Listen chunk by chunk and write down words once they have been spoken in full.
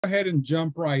ahead and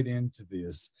jump right into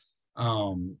this.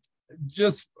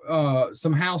 Just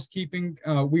some housekeeping.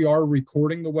 We are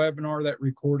recording the webinar. That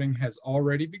recording has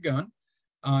already begun,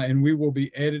 and we will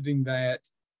be editing that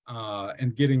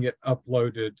and getting it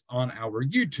uploaded on our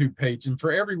YouTube page. And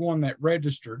for everyone that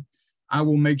registered, I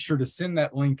will make sure to send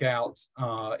that link out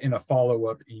in a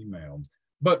follow-up email.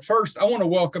 But first, I want to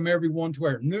welcome everyone to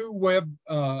our new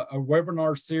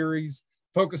webinar series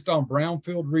focused on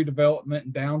brownfield redevelopment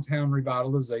and downtown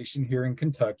revitalization here in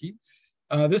Kentucky.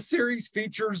 This series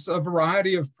features a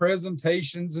variety of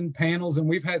presentations and panels, and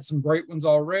we've had some great ones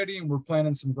already, and we're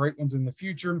planning some great ones in the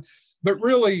future. But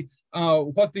really,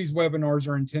 what these webinars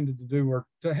are intended to do are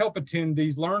to help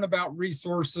attendees learn about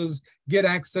resources, get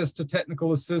access to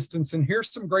technical assistance, and hear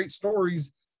some great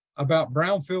stories about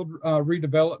brownfield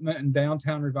redevelopment and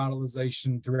downtown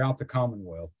revitalization throughout the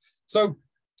Commonwealth. So,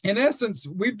 in essence,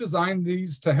 we've designed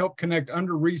these to help connect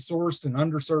under-resourced and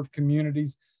underserved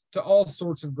communities to all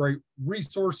sorts of great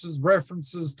resources,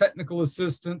 references, technical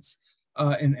assistance,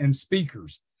 and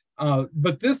speakers.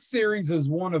 But this series is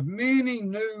one of many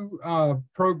new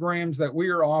programs that we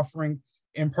are offering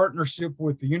in partnership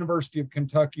with the University of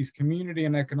Kentucky's Community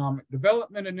and Economic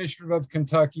Development Initiative of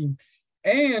Kentucky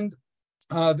and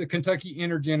the Kentucky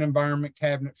Energy and Environment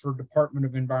Cabinet for Department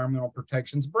of Environmental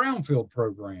Protection's Brownfield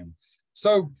program.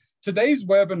 So today's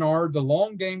webinar, The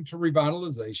Long Game to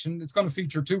Revitalization, it's going to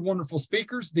feature two wonderful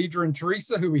speakers, Dedra and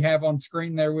Teresa, who we have on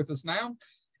screen there with us now.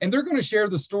 And they're going to share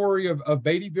the story of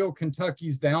Beattyville,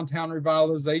 Kentucky's downtown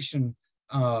revitalization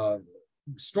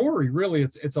story. Really,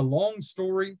 it's a long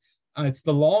story. It's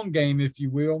the long game, if you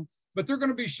will. But they're going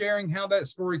to be sharing how that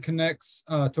story connects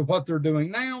to what they're doing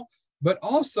now, but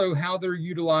also how they're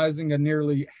utilizing a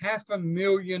nearly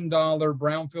 $500,000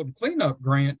 Brownfield Cleanup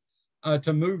Grant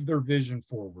to move their vision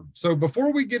forward. So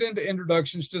before we get into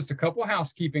introductions, just a couple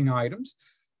housekeeping items.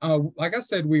 Like I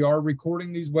said, we are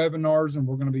recording these webinars and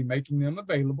we're going to be making them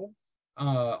available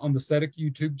on the CEDIK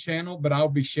YouTube channel, but I'll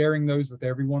be sharing those with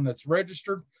everyone that's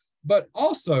registered. But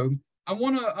also, I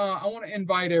want to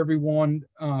invite everyone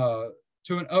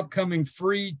to an upcoming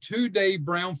free 2-day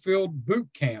Brownfield boot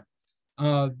camp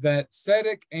that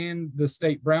CEDIK and the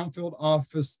State Brownfield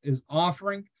Office is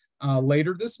offering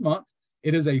later this month.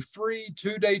 It is a free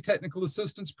 2-day technical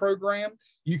assistance program.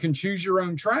 You can choose your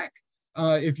own track.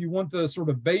 If you want the sort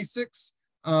of basics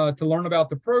to learn about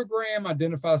the program,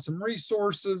 identify some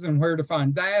resources and where to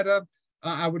find data,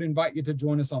 I would invite you to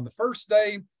join us on the first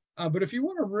day. But if you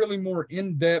want a really more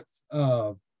in-depth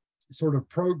sort of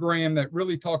program that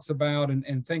really talks about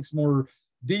and thinks more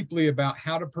deeply about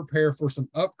how to prepare for some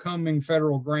upcoming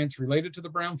federal grants related to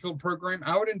the Brownfield program,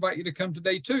 I would invite you to come to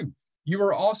day 2. You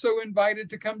are also invited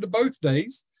to come to both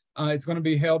days. It's going to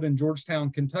be held in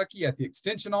Georgetown, Kentucky at the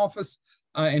Extension Office.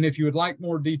 And if you would like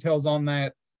more details on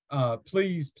that,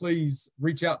 please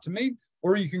reach out to me,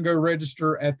 or you can go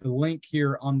register at the link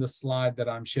here on the slide that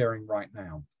I'm sharing right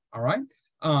now. All right.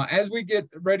 As we get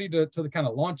ready to kind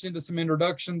of launch into some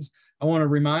introductions, I want to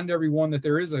remind everyone that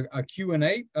there is a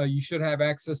Q&A. You should have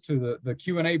access to the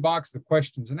Q&A box, the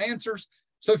questions and answers.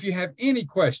 So if you have any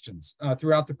questions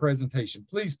throughout the presentation,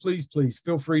 please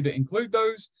feel free to include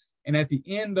those. And at the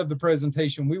end of the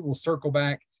presentation, we will circle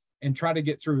back and try to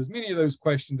get through as many of those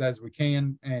questions as we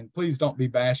can. And please don't be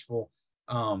bashful.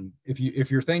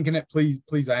 If you're thinking it,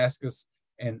 please ask us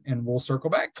and we'll circle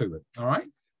back to it. All right.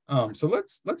 So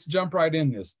let's jump right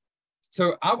in this.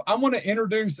 So I want to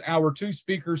introduce our two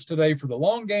speakers today for the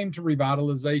long game to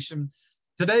revitalization.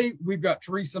 Today, we've got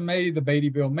Teresa May, the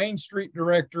Beattyville Main Street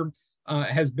Director,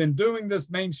 has been doing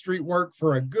this Main Street work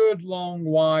for a good long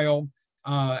while,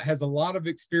 has a lot of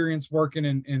experience working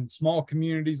in small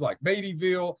communities like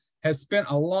Beattyville, has spent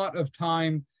a lot of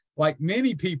time, like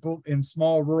many people in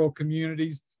small rural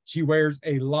communities. She wears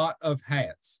a lot of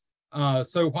hats.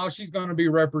 So while she's going to be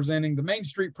representing the Main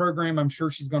Street program, I'm sure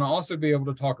she's going to also be able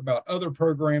to talk about other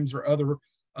programs or other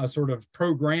sort of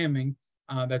programming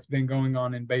that's been going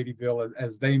on in Beattyville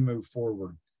as they move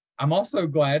forward. I'm also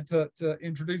glad to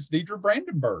introduce Dedra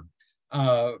Brandenburg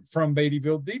from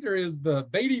Beattyville. Dedra is the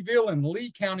Beattyville and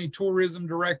Lee County Tourism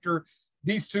Director.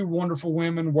 These two wonderful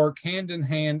women work hand in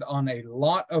hand on a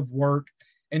lot of work,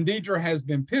 and Dedra has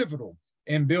been pivotal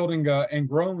in building and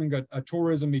growing a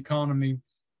tourism economy.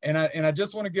 And I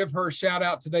just want to give her a shout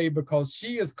out today because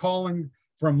she is calling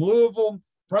from Louisville,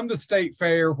 from the State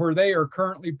Fair, where they are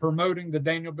currently promoting the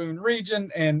Daniel Boone region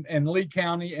and Lee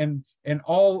County and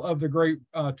all of the great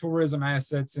tourism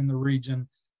assets in the region.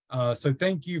 So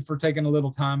thank you for taking a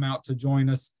little time out to join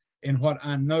us in what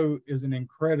I know is an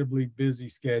incredibly busy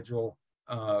schedule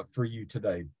for you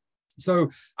today. So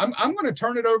I'm going to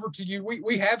turn it over to you.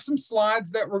 We have some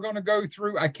slides that we're going to go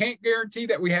through. I can't guarantee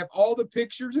that we have all the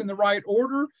pictures in the right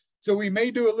order, so we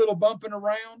may do a little bumping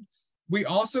around. We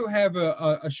also have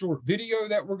a short video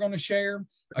that we're going to share.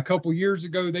 A couple years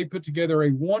ago, they put together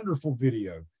a wonderful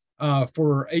video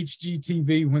for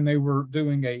HGTV when they were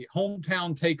doing a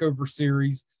hometown takeover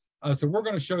series. So we're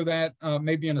going to show that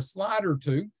maybe in a slide or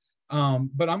two.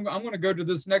 But I'm going to go to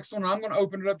this next one. I'm going to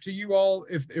open it up to you all.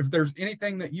 If there's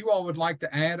anything that you all would like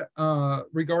to add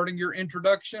regarding your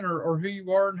introduction or who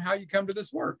you are and how you come to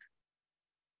this work.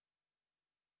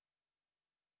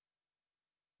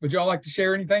 Would y'all like to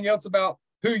share anything else about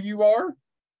who you are?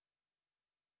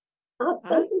 I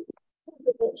think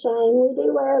Shane, we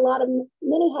do wear a lot of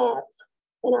many hats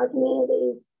in our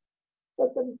communities,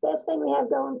 but the best thing we have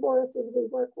going for us is we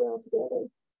work well together.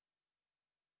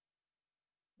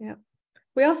 Yeah,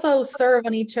 we also serve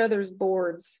on each other's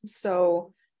boards.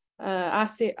 So I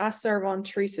serve on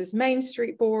Teresa's Main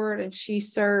Street board, and she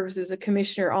serves as a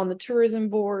commissioner on the tourism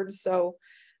board. So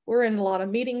we're in a lot of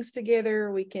meetings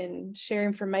together. We can share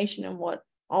information on what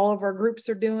all of our groups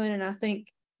are doing, and I think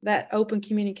that open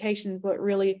communication is what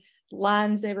really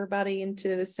lines everybody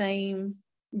into the same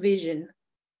vision.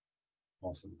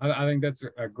 Awesome. I think that's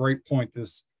a great point.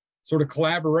 This sort of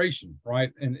collaboration,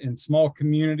 right? In small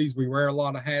communities, we wear a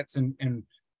lot of hats, and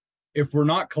if we're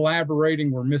not collaborating,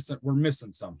 we're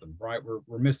missing something, right?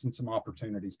 We're missing some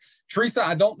opportunities. Teresa,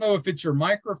 I don't know if it's your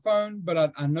microphone,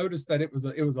 but I noticed that it was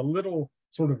a little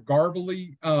sort of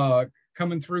garbly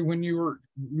coming through when you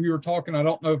were talking. I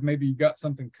don't know if maybe you got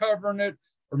something covering it,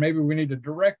 or maybe we need to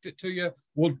direct it to you.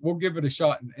 We'll give it a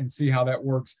shot and see how that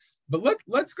works. But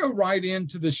let's go right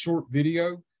into this short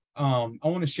video. I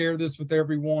want to share this with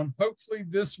everyone. Hopefully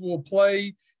this will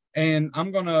play, and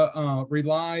I'm going to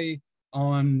rely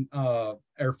on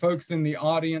our folks in the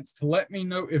audience to let me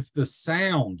know if the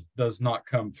sound does not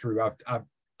come through.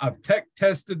 I've tech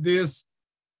tested this,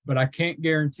 but I can't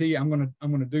guarantee. I'm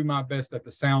gonna do my best that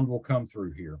the sound will come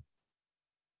through here.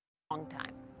 Long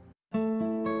time.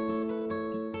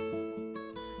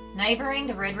 Neighboring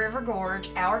the Red River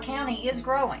Gorge, our county is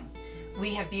growing.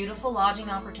 We have beautiful lodging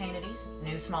opportunities,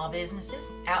 new small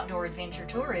businesses, outdoor adventure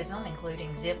tourism,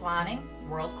 including zip lining,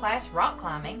 world-class rock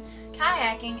climbing,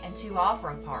 kayaking, and 2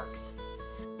 off-road parks.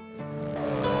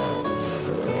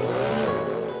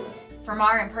 From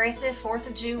our impressive 4th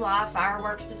of July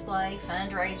fireworks display,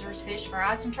 fundraisers, fish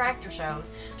fries, and tractor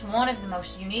shows, to one of the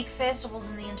most unique festivals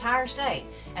in the entire state,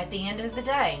 at the end of the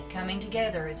day, coming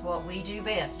together is what we do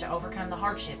best to overcome the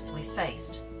hardships we've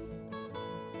faced.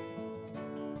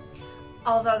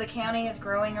 Although the county is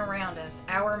growing around us,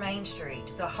 our Main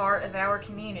Street, the heart of our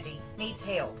community, needs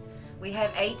help. We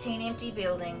have 18 empty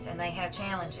buildings and they have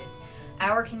challenges.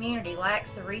 Our community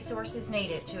lacks the resources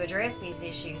needed to address these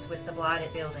issues with the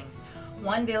blighted buildings.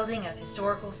 One building of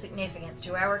historical significance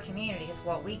to our community is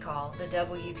what we call the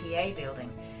WPA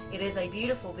building. It is a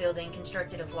beautiful building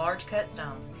constructed of large cut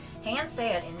stones, hand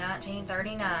set in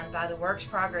 1939 by the Works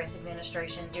Progress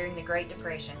Administration during the Great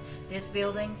Depression. This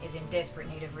building is in desperate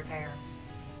need of repair.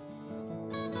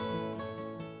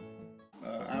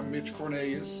 I'm Mitch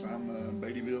Cornelius. I'm a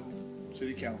Beattyville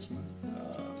City Councilman.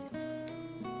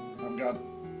 I've got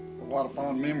a lot of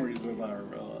fond memories of our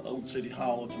old City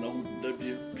Hall. It's an old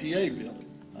WPA building.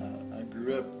 I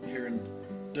grew up here in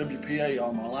WPA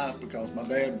all my life because my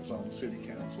dad was on the City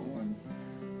Council and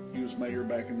he was mayor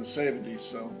back in the 70s,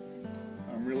 so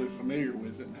I'm really familiar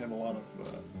with it and have a lot of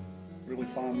really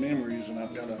fond memories. And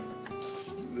I've got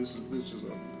this is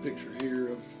a picture here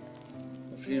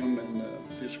of him and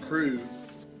his crew.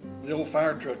 The old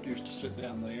fire truck used to sit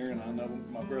down there, and I know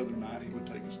my brother and he would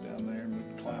take us down there and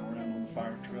we'd climb around on the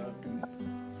fire truck. And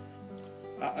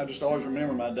I just always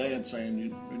remember my dad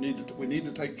saying, we need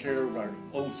to take care of our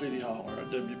old City Hall, our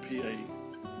WPA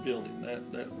building.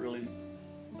 That really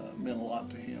meant a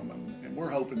lot to him, and we're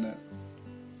hoping that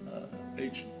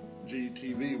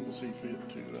HGTV will see fit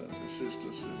to assist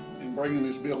us in bringing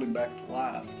this building back to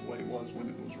life the way it was when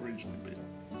it was originally built.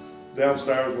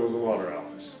 Downstairs was the water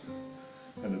office,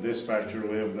 and the dispatcher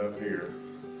lived up here,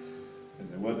 and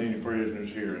there wasn't any prisoners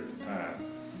here at the time.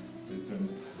 They'd been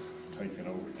taken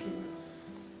over to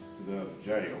the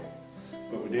jail,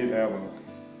 but we did have a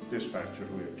dispatcher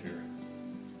who lived here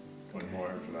 24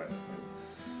 hours a day.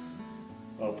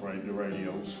 Operated the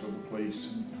radios for the police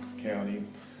and county,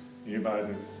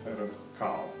 anybody that had a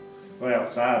call. Well,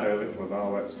 outside of it, with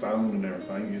all that stone and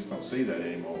everything, you just don't see that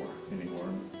anymore.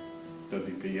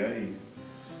 WPA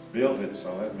built it,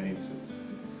 so that means that,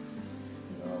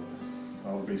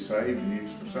 all to be saved and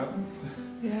used for something.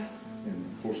 Yeah.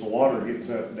 And of course, the water gets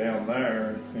up down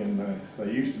there, and there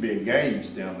used to be a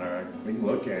gauge down there. We can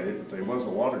look at it, but there was a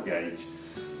water gauge.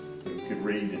 We could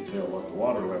read and tell what the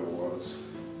water level was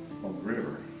on the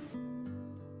river.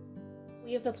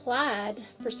 We have applied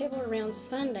for several rounds of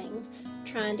funding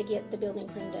trying to get the building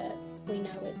cleaned up. We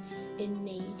know it's in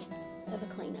need of a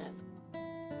cleanup.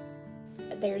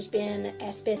 There's been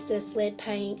asbestos, lead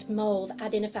paint, mold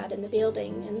identified in the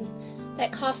building, and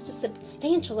that cost a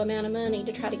substantial amount of money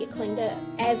to try to get cleaned up.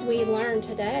 As we learned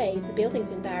today, the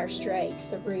building's in dire straits.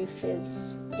 The roof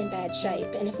is in bad shape,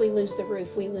 and if we lose the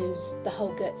roof, we lose the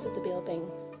whole guts of the building.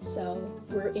 So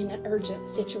we're in an urgent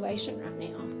situation right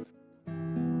now.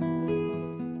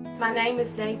 My name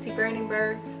is Nancy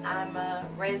Brandenburg. I'm a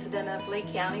resident of Lee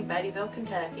County, Beattyville,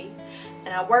 Kentucky,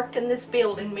 and I worked in this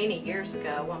building many years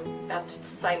ago. I'm about to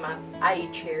say my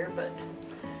age here, but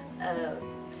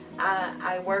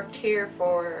I worked here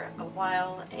for a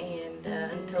while and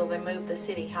until they moved the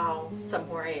city hall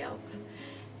somewhere else.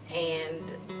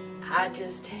 And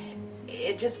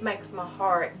it just makes my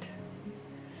heart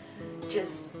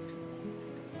just,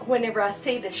 whenever I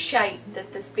see the shape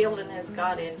that this building has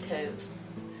got into,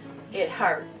 it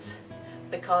hurts,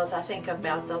 because I think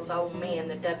about those old men,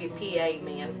 the WPA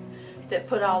men that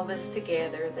put all this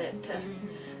together,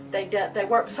 that they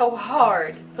worked so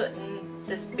hard putting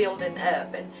this building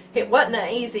up, and it wasn't an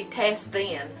easy task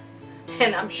then,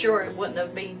 and I'm sure it wouldn't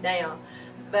have been now.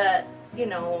 But you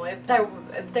know, if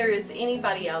there is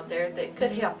anybody out there that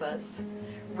could help us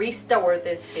restore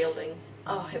this building,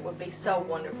 oh, it would be so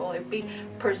wonderful. It'd be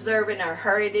preserving our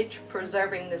heritage,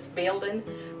 preserving this building,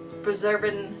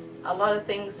 preserving a lot of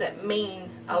things that mean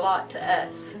a lot to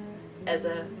us as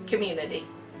a community.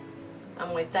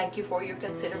 And we thank you for your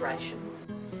consideration.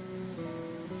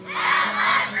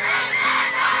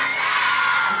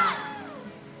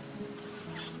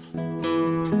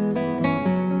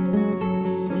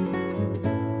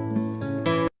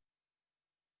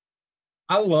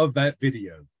 I love that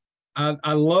video.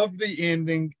 I love the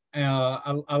ending.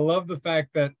 I love the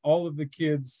fact that all of the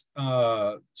kids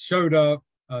showed up,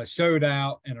 showed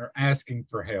out, and are asking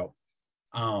for help.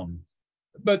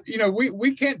 But you know,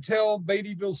 we can't tell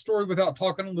Beattyville's story without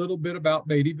talking a little bit about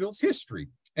Beattyville's history.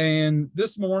 And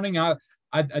this morning I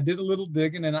did a little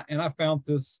digging, and I found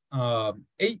this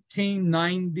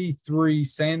 1893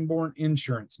 Sanborn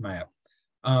insurance map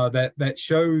that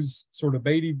shows sort of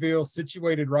Beattyville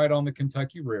situated right on the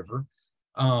Kentucky River.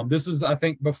 This is, I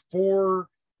think, before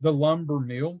the lumber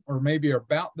mill, or maybe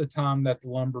about the time that the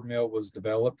lumber mill was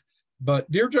developed.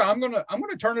 But Dedra, I'm gonna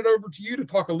turn it over to you to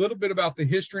talk a little bit about the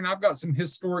history, and I've got some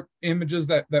historic images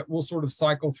that we'll sort of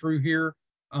cycle through here.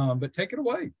 But take it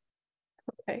away.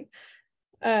 Okay,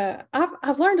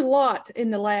 I've learned a lot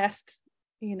in the last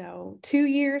 2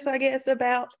 years, I guess,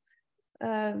 about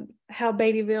how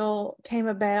Beattyville came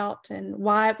about and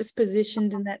why it was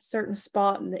positioned in that certain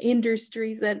spot and the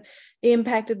industries that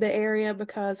impacted the area,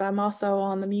 because I'm also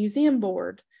on the museum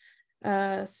board.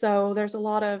 So there's a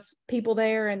lot of people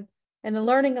there, and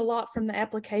learning a lot from the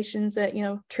applications that,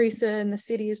 Teresa and the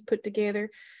city has put together.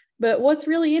 But what's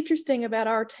really interesting about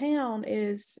our town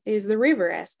is the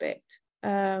river aspect.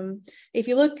 If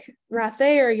you look right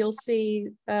there, you'll see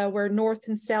where North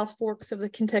and South Forks of the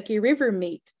Kentucky River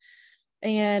meet.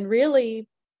 And really,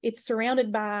 it's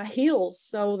surrounded by hills.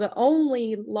 So the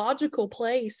only logical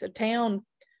place a town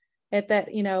at that,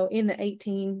 in the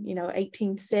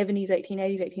 1870s,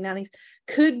 1880s, 1890s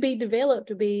could be developed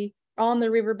to be on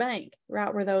the river bank,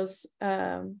 right where those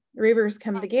rivers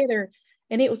come together.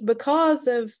 And it was because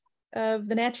of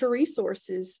the natural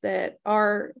resources that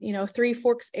our, Three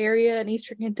Forks area and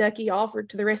Eastern Kentucky offered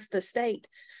to the rest of the state.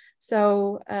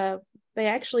 So they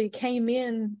actually came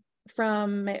in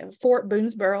from Fort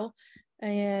Boonesboro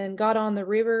and got on the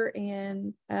river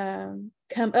and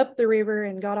come up the river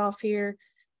and got off here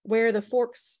where the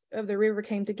forks of the river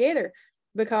came together.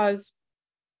 Because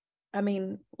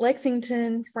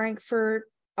Lexington, Frankfort,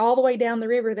 all the way down the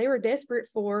river, they were desperate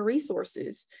for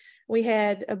resources. We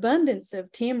had abundance of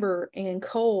timber and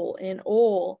coal and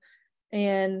oil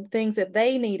and things that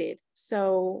they needed.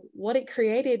 So what it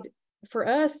created for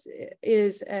us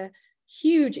is a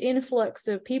huge influx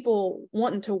of people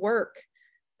wanting to work.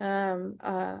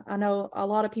 I know a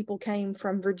lot of people came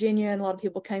from Virginia, and a lot of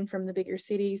people came from the bigger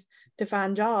cities to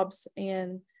find jobs.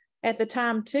 And at the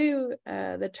time too,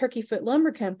 the Turkey Foot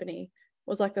Lumber Company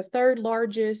was like the third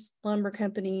largest lumber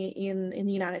company in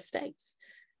the United States.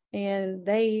 And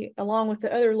they, along with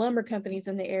the other lumber companies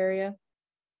in the area,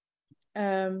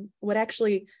 would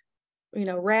actually,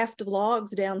 raft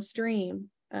logs downstream.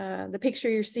 The picture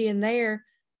you're seeing there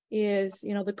is,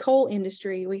 the coal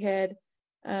industry. We had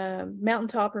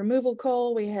mountaintop removal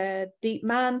coal. We had deep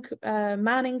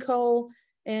mining coal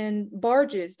and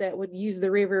barges that would use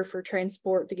the river for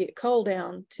transport to get coal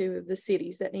down to the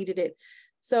cities that needed it.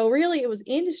 So really it was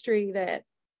industry that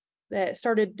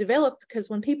started to develop, because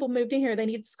when people moved in here, they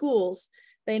needed schools,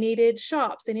 they needed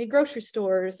shops, they needed grocery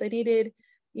stores, they needed,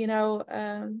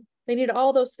 they needed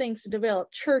all those things to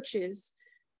develop, churches,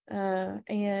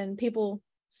 and people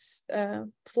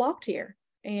flocked here.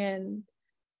 And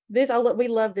this, we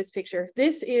love this picture.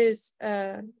 This is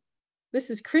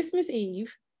Christmas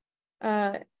Eve.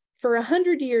 For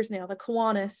 100 years now, the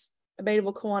Kiwanis,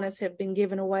 Beattyville Kiwanis, have been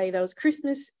giving away those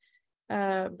Christmas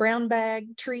brown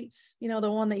bag treats,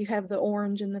 the one that you have the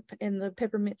orange and the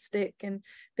peppermint stick and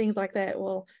things like that.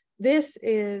 Well, this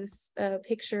is a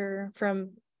picture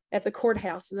from at the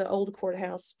courthouse, the old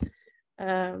courthouse.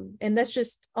 And that's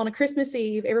just on a Christmas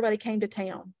Eve, everybody came to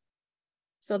town.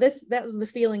 So that was the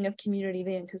feeling of community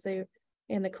then, because the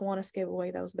Kiwanis gave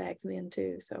away those bags then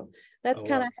too. So that's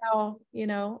kind of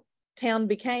how, town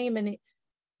became, and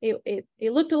it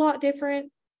looked a lot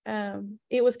different.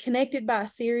 It was connected by a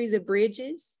series of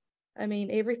bridges. I mean,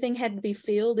 everything had to be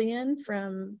filled in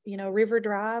from, River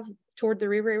Drive toward the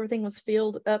river. Everything was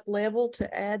filled up level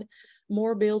to add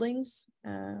more buildings.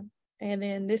 And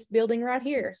then this building right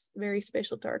here is very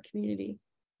special to our community.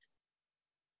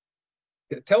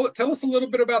 Tell us a little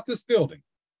bit about this building.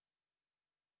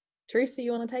 Teresa,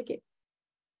 you want to take it?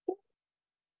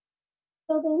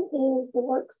 Building is the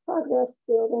Works Progress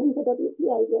Building, the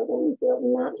WPA building, built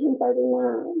in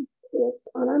 1939. It's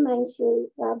on our main street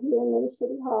right here in New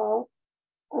City Hall.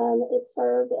 It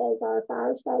served as our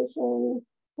fire station,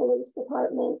 police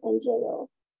department, and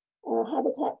jail.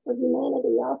 Habitat for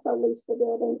Humanity also leased the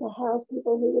building to house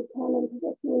people who would come into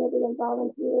the community and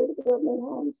volunteer to build new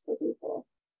homes for people.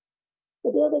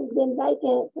 The building's been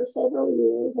vacant for several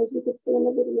years, as you could see in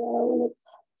the video, and it's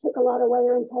took a lot of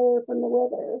wear and tear from the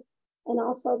weather, and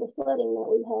also the flooding that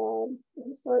we had, the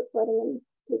historic flooding in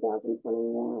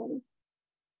 2021.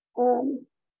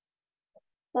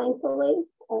 Thankfully,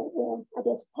 I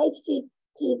guess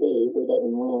HGTV, we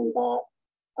didn't win that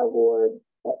award,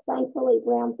 but thankfully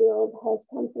Brownfield has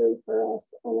come through for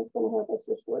us, and it's going to help us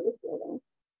restore this building.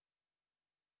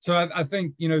 So I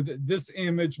think, this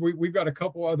image, we've got a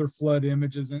couple other flood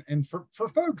images, and for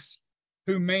folks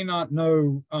who may not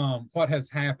know what has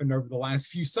happened over the last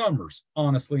few summers,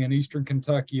 honestly, in Eastern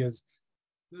Kentucky, is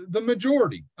the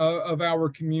majority of our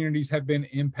communities have been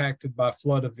impacted by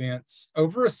flood events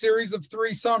over a series of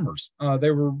 3 summers.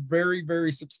 They were very,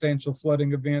 very substantial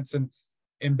flooding events, and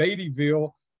in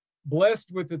Beattyville,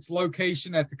 blessed with its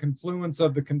location at the confluence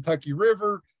of the Kentucky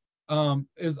River,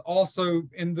 is also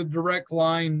in the direct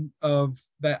line of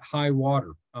that high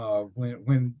water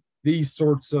when these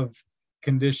sorts of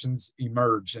conditions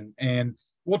emerge. And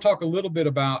we'll talk a little bit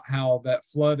about how that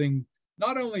flooding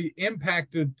not only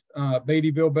impacted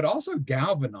Beattyville, but also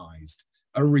galvanized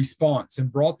a response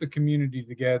and brought the community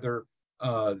together,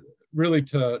 really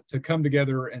to come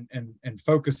together and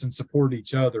focus and support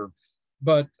each other.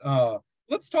 But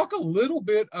let's talk a little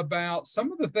bit about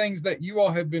some of the things that you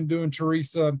all have been doing,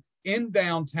 Teresa, in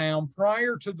downtown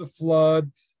prior to the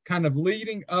flood, kind of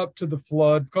leading up to the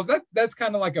flood, because that's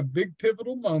kind of like a big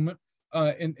pivotal moment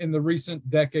in the recent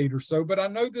decade or so. But I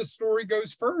know this story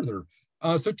goes further.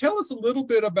 So tell us a little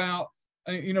bit about,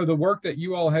 the work that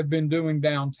you all have been doing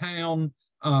downtown,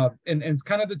 and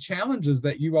kind of the challenges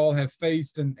that you all have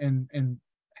faced, and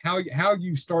how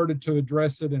you started to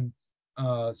address it, and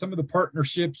some of the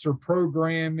partnerships or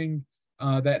programming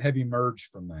that have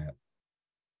emerged from that.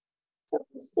 So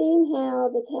we've seen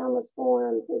how the town was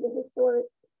formed through the historic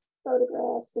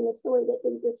photographs and the story that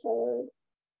Dedra shared.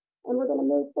 And we're going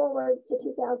to move forward to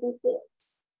 2006.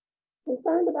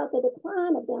 Concerned about the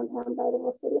decline of downtown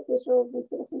Beattyville, city officials and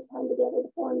citizens came together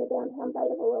to form the Downtown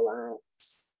Beattyville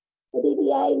Alliance. The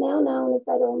DBA, now known as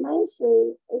Beattyville Main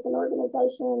Street, is an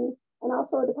organization and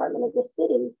also a department of the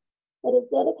city that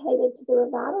is dedicated to the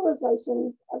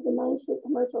revitalization of the Main Street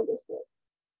Commercial District.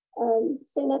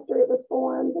 Soon after it was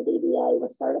formed, the DBA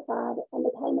was certified and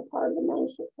became a part of the Main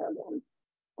Street program.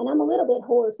 And I'm a little bit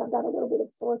hoarse. I've got a little bit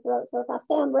of sore throat. So if I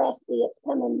sound raspy, it's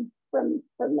coming from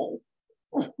me.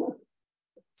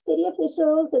 City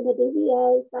officials and the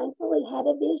DBA thankfully had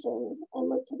a vision and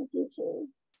looked to the future.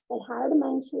 They hired a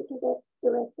Main Street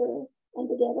director, and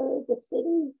together the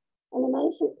city and the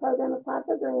Main Street program applied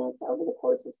for grants over the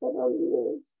course of several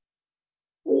years.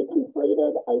 We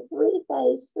completed a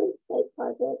 3-phase streetscape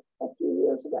project a few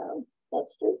years ago. That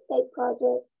streetscape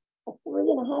project, a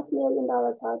 $3.5 million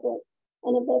project,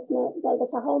 an investment, gave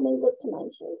us a whole new look to Main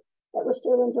Street that we're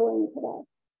still enjoying today.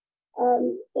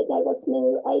 It gave us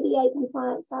new ADA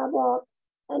compliant sidewalks,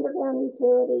 underground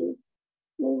utilities,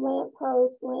 new lamp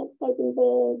posts, landscaping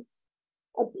beds,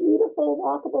 a beautiful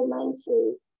walkable Main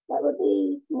Street that would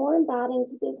be more inviting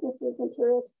to businesses and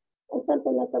tourists and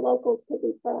something that the locals could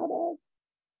be proud of.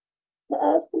 To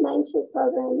us, the Main Street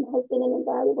program has been an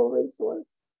invaluable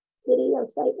resource. Kitty, our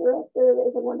state director,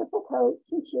 is a wonderful coach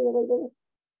and cheerleader.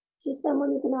 She's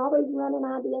someone you can always run an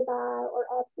idea by or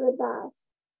ask for advice.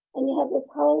 And you have this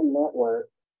whole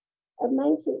network of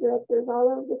Main Street directors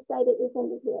all over the state at your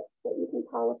fingertips that you can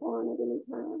call upon at any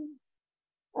time.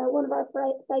 One of our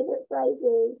favorite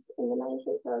phrases in the Main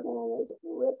Street program is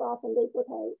rip off and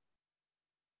duplicate,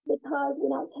 because we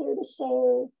don't care to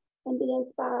share and be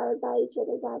inspired by each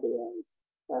other's ideas.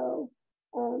 So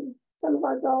some of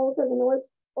our goals of the North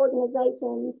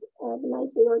organization, the Main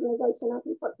Street organization, I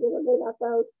can talk a little bit about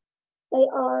those. They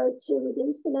are to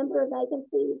reduce the number of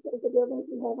vacancies of the buildings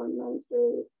we have on Main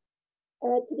Street,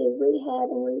 to do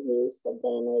rehab and reuse of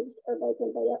damaged or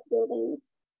vacant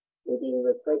buildings. We do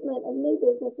recruitment of new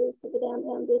businesses to the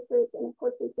downtown district, and of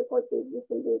course we support the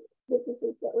existing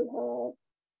businesses that we have.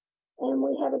 And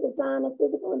we have a design of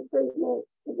physical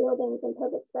improvements to buildings and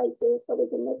public spaces so we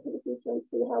can look to the future and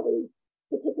see how we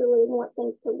particularly want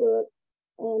things to look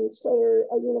and share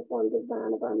a uniform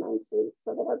design of our Main Street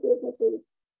so that our businesses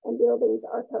and buildings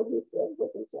are cohesive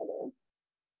with each other.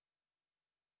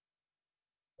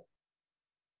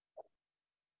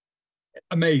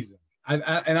 Amazing. And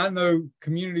I know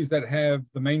communities that have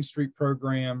the Main Street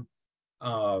program,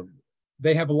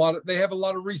 they have a lot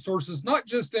of resources, not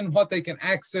just in what they can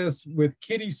access with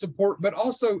Kitty support, but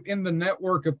also in the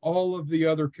network of all of the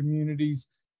other communities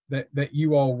that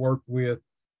you all work with.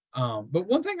 But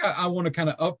one thing I want to kind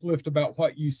of uplift about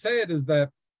what you said is that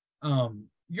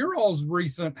your all's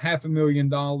recent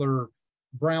 $500,000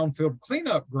 Brownfield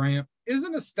Cleanup Grant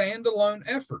isn't a standalone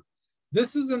effort.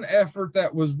 This is an effort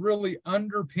that was really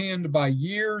underpinned by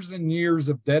years and years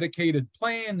of dedicated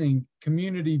planning,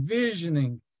 community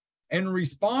visioning, and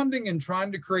responding and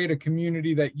trying to create a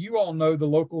community that you all know the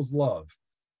locals love.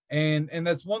 And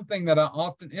that's one thing that I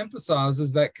often emphasize,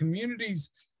 is that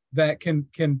communities that can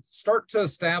start to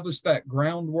establish that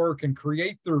groundwork and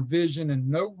create their vision and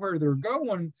know where they're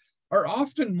going are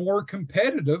often more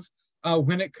competitive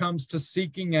when it comes to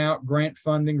seeking out grant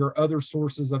funding or other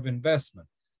sources of investment.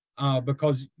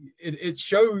 Because it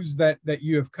shows that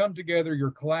you have come together,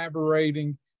 you're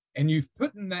collaborating, and you've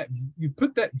put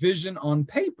that vision on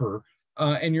paper,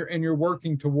 and you're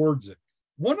working towards it.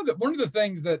 One of the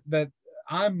things that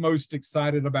I'm most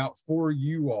excited about for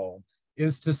you all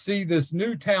is to see this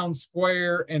new town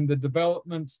square and the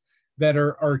developments that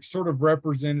are sort of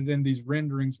represented in these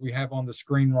renderings we have on the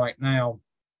screen right now.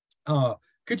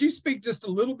 Could you speak just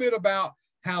a little bit about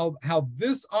how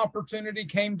this opportunity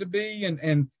came to be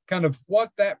and kind of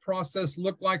what that process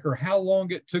looked like, or how long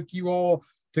it took you all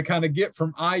to kind of get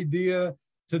from idea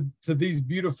to these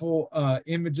beautiful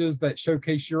images that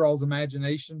showcase your all's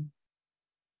imagination?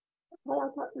 Well,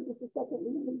 I'll talk for just a second.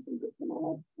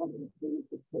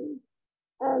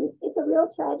 It's a real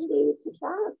tragedy to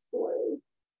Tribe's story.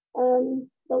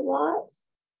 The lot,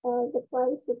 the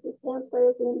place that this town square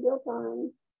is being built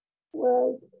on,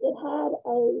 it had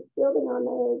a building on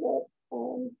there that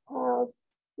housed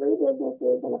 3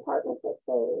 businesses and apartments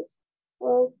upstairs.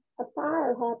 Well, a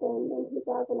fire happened in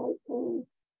 2018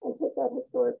 and took that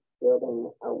historic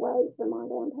building away from our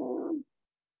downtown.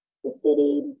 The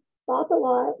city bought the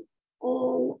lot,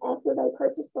 and after they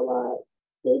purchased the lot,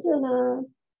 Dedra and I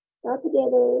got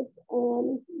together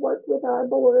and worked with our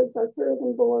boards, our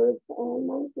tourism boards and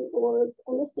Main Street boards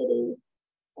and the city,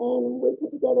 and we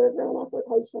put together a grant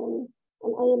application,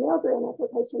 an AML grant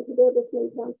application to build this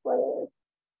new town square.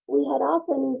 We had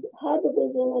often had the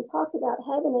vision and talked about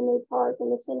having a new park in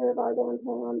the center of our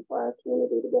downtown for our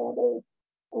community to gather,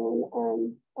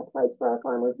 and a place for our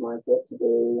farmers market to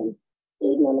be, and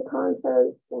evening the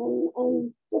concerts,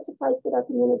 and just a place that our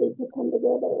community could come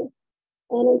together.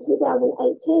 And in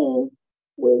 2018,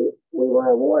 we were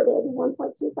awarded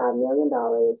 $1.25 million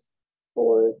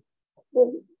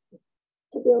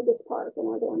to build this park in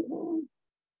our downtown.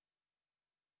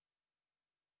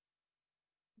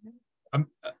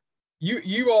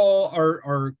 You all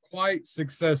are quite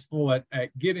successful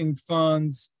at getting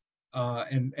funds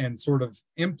and sort of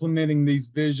implementing these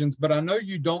visions, but I know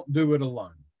you don't do it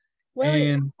alone. Well,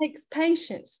 it takes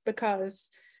patience,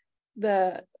 because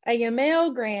the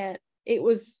AML grant,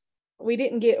 we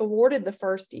didn't get awarded the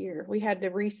first year. We had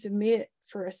to resubmit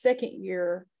for a second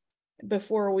year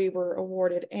before we were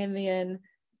awarded. And then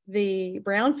the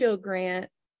Brownfield grant,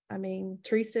 I mean,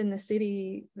 Teresa and the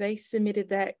city, they submitted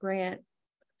that grant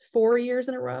 4 years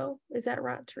in a row. Is that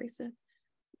right, Teresa?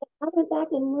 I went back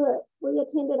and looked. We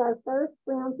attended our first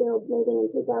Brownfield meeting in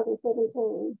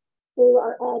 2017 through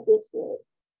our ad district.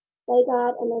 They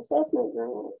got an assessment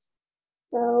grant.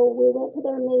 So we went to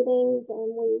their meetings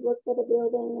and we looked at a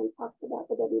building and talked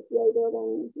about the WPA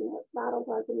building. You know, it's vital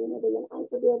to our community, an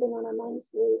anchor building on our main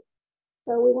street.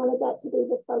 So we wanted that to be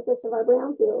the focus of our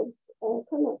Brownfields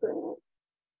Cleanup Grant.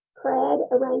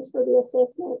 CRAD arranged for the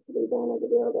assessment to be done of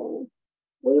the building.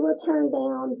 We were turned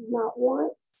down not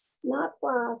once, not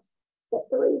twice, but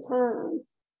 3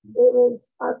 times. It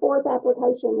was our 4th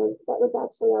application that was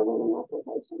actually our winning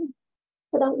application.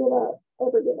 So don't give up,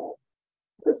 ever give up.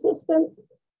 Persistence,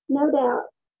 no doubt,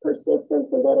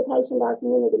 persistence and dedication to our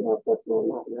community helped us win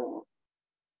that grant.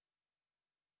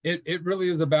 It really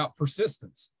is about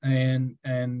persistence, and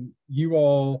you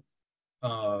all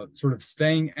sort of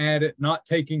staying at it, not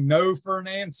taking no for an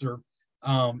answer.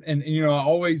 And you know, I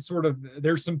always sort of,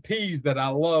 there's some P's that I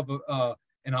love,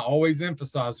 and I always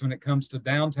emphasize when it comes to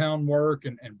downtown work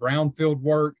and brownfield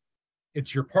work.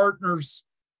 It's your partners,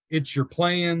 it's your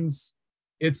plans,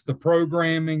 it's the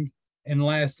programming, and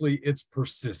lastly, it's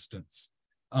persistence.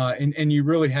 And you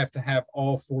really have to have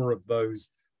all 4 of those.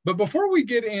 But before we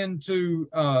get into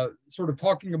sort of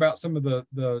talking about some of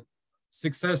the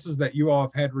successes that you all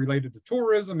have had related to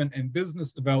tourism and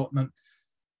business development,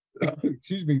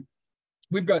 excuse me,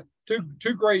 we've got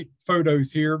two great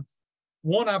photos here.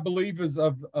 One, I believe, is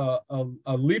of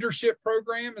a leadership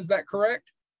program. Is that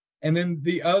correct? And then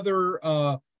the other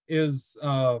is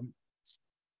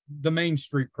the Main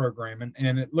Street program,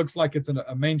 and it looks like it's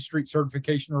a Main Street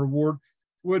certification or award.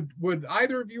 Would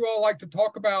either of you all like to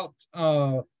talk about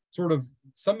sort of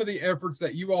some of the efforts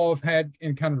that you all have had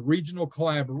in kind of regional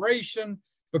collaboration?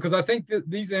 Because I think that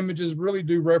these images really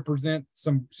do represent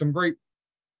some great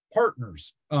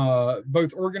partners,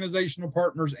 both organizational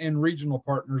partners and regional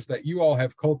partners that you all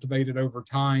have cultivated over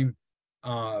time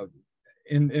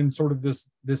in sort of this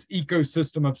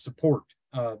ecosystem of support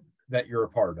that you're a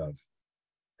part of.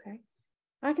 Okay,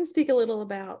 I can speak a little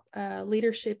about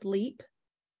Leadership Leap.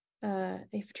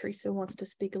 If Teresa wants to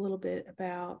speak a little bit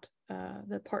about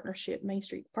the partnership, Main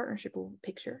Street partnership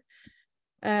picture.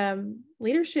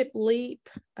 Leadership Leap,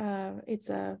 it's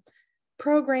a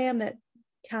program that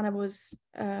kind of was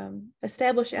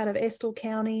established out of Estill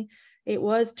County. It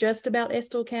was just about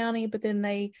Estill County, but then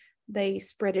they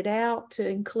spread it out to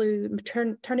include,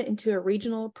 turn it into a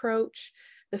regional approach.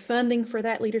 The funding for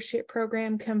that leadership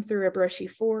program come through a Brushy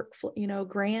Fork,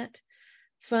 grant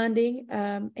funding.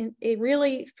 And it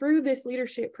really, through this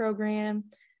leadership program,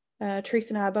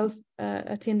 Teresa and I both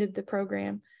attended the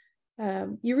program.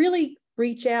 You really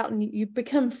reach out and you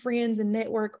become friends and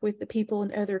network with the people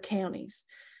in other counties.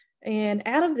 And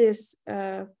out of this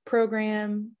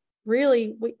program,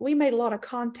 really, we made a lot of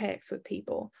contacts with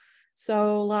people.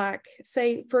 So like,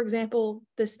 say, for example,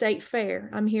 the state fair.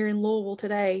 I'm here in Louisville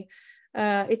today.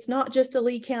 It's not just a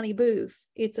Lee County booth.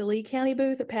 It's a Lee County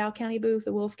booth, a Powell County booth,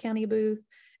 a Wolfe County booth,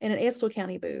 and an Estill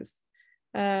County booth.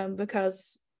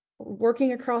 Because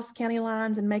working across county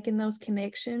lines and making those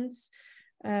connections,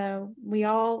 we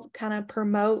all kind of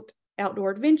promote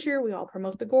outdoor adventure. We all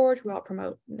promote the gorge. We all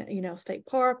promote, state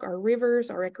park, our rivers,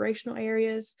 our recreational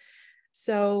areas.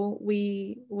 So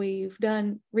we've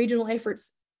done regional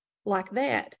efforts like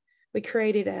that. We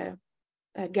created a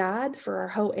guide for our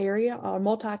whole area, our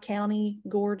multi-county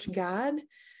gorge guide,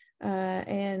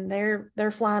 and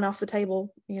they're flying off the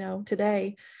table,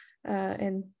 today,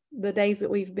 and the days that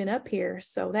we've been up here.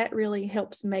 So that really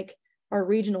helps make our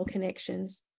regional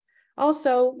connections.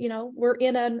 Also, we're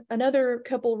in another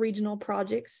couple regional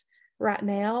projects right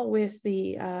now with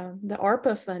the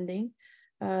ARPA funding.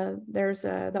 There's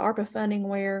the ARPA funding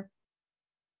where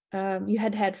you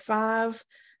had 5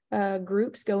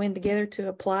 groups go in together to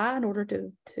apply in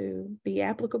order to be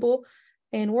applicable.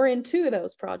 And we're in 2 of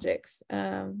those projects.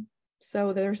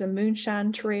 So there's a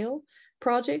Moonshine Trail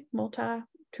project,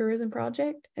 multi-tourism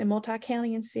project, and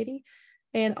multi-county and city.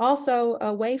 And also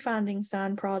a wayfinding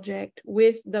sign project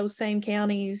with those same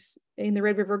counties in the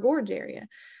Red River Gorge area.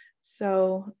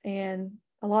 So, and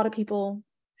a lot of people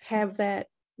have that,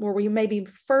 where we maybe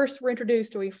first were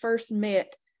introduced or we first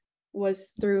met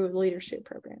was through the leadership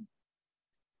program.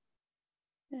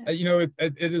 Yeah.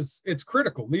 It's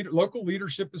critical. Local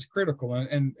leadership is critical.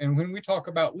 And when we talk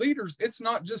about leaders, it's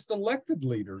not just elected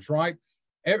leaders, right?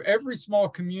 Every small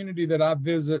community that I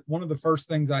visit, one of the first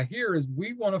things I hear is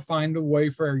we want to find a way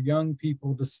for our young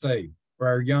people to stay, for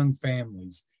our young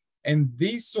families. And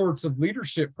these sorts of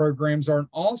leadership programs are an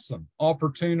awesome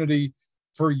opportunity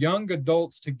for young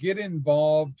adults to get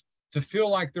involved, to feel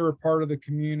like they're a part of the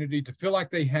community, to feel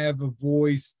like they have a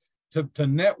voice, to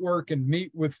network and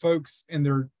meet with folks in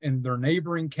their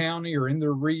neighboring county or in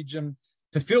their region,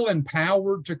 to feel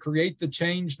empowered to create the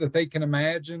change that they can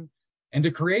imagine, and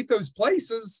to create those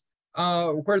places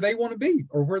where they want to be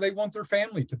or where they want their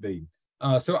family to be.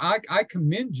 So I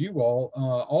commend you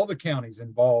all the counties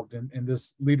involved in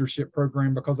this leadership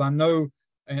program, because I know,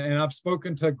 and I've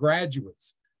spoken to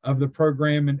graduates of the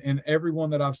program, and everyone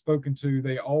that I've spoken to,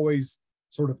 they always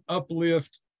sort of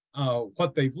uplift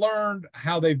what they've learned,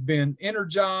 how they've been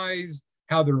energized,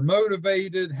 how they're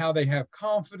motivated, how they have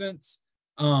confidence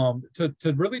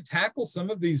to really tackle some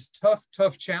of these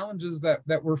tough challenges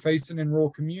that we're facing in rural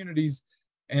communities.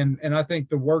 And I think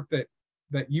the work that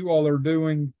you all are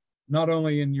doing, not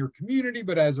only in your community,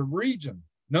 but as a region,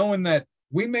 knowing that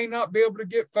we may not be able to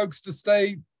get folks to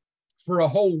stay for a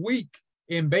whole week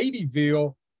in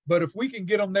Beattyville, but if we can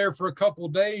get them there for a couple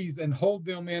of days and hold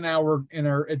them in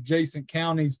our adjacent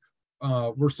counties,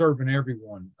 we're serving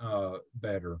everyone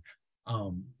better.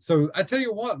 So I tell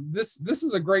you what, this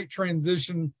is a great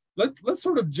transition. Let's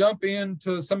sort of jump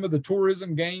into some of the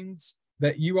tourism gains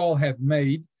that you all have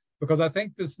made, because I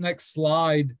think this next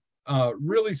slide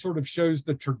really sort of shows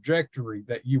the trajectory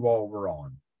that you all were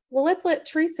on. Well, let's let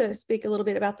Teresa speak a little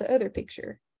bit about the other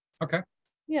picture. Okay.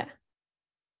 Yeah.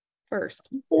 First.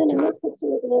 Seen in this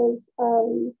picture is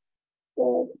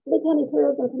the Lee County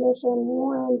Tourism Commission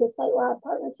won the statewide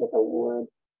partnership award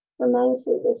for Main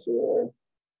Street this year.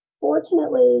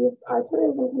 Fortunately, our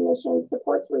Tourism Commission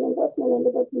supports reinvestment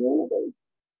into the community.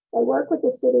 They work with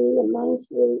the city and Main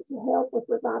Street to help with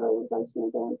revitalization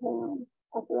of downtown.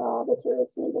 After all, the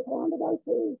tourists need the town to go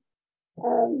to.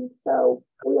 So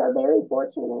we are very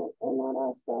fortunate in that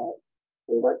aspect.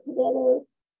 We work together.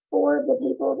 4 of the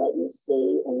people that you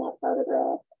see in that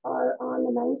photograph are on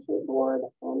the Main Street Board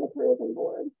and the Tourism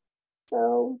Board.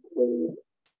 So we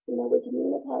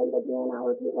communicate. Again,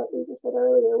 I'll repeat what we just said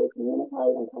earlier. We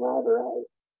communicate and collaborate.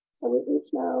 So we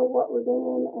each know what we're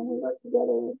doing and we work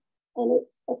together, and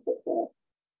it's a success.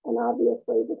 And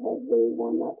obviously, because we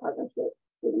won that partnership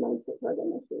through the Main Street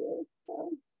program this year.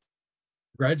 So.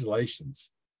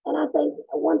 Congratulations. And I think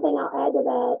one thing I'll add to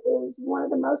that is one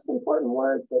of the most important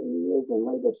words that you use in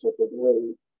leadership is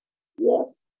we.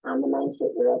 Yes, I'm the Main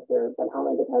Street director, but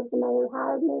only because the mayor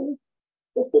hired me.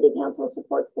 The city council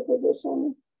supports the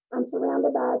position. I'm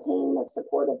surrounded by a team of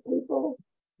supportive people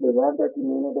who love their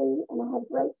community, and I have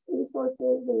great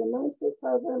resources in the Main Street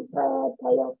program, PRAD,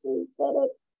 KLC,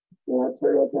 CEDIK,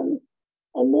 tourism,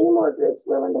 and many more groups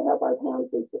willing to help our towns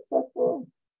be successful.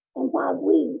 And why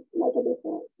we make a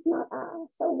difference, not I.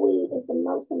 So we is the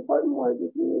most important word you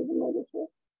can use in leadership.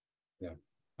 Yeah,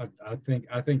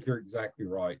 I think you're exactly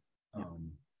right.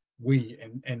 We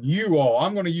and you all,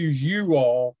 I'm going to use you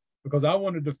all because I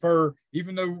want to defer,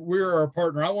 even though we're our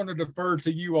partner, I want to defer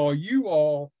to you all. You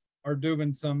all are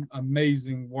doing some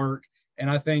amazing work. And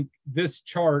I think this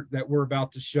chart that we're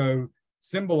about to show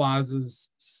symbolizes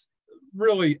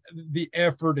really the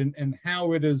effort and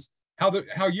how it is,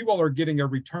 how you all are getting a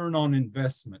return on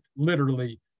investment,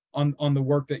 literally on the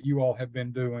work that you all have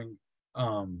been doing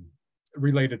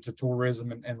related to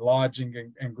tourism and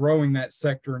lodging and growing that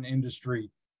sector and industry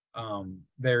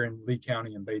there in Lee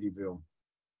County and Beattyville.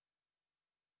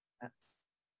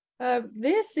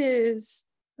 This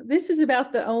is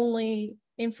about the only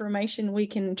information we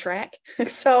can track.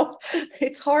 So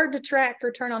it's hard to track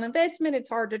return on investment. It's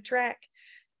hard to track,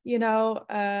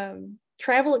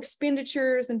 travel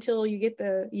expenditures until you get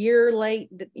the year late,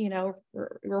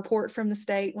 report from the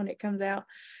state when it comes out.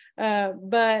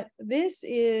 But this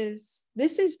is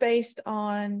based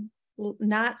on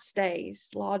night stays,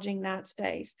 lodging night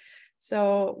stays.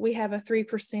 So we have a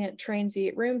 3%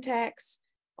 transient room tax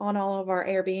on all of our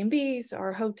Airbnbs,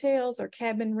 our hotels, our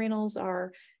cabin rentals,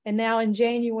 and now in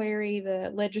January,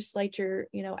 the legislature,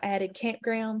 added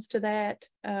campgrounds to that,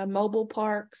 mobile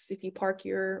parks, if you park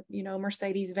your,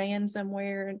 Mercedes van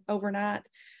somewhere overnight,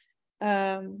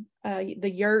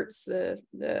 the yurts, the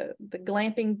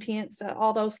glamping tents,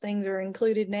 all those things are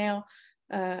included now.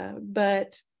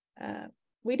 But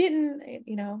we didn't,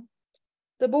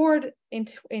 the board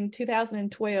in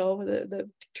 2012, the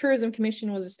Tourism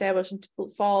Commission was established in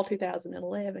fall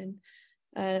 2011,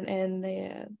 and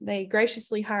they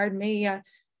graciously hired me.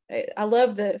 I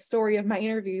love the story of my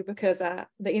interview because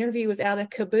the interview was out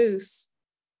of caboose,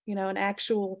 an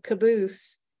actual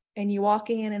caboose, and you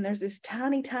walk in and there's this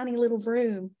tiny little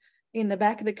room in the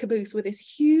back of the caboose with this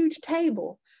huge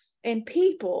table and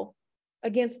people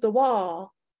against the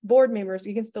wall, board members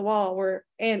against the wall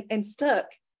and stuck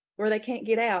where they can't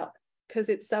get out because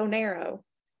it's so narrow.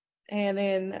 And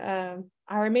then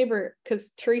I remember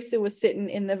because Teresa was sitting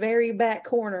in the very back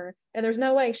corner and there's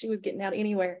no way she was getting out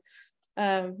anywhere.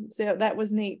 So that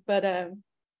was neat. But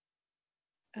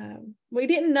we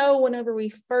didn't know whenever we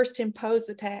first imposed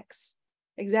the tax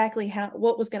exactly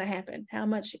what was going to happen, how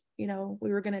much, we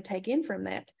were going to take in from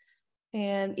that.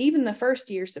 And even the first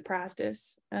year surprised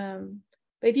us.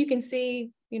 But if you can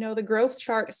see, the growth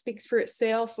chart speaks for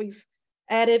itself. We've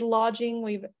added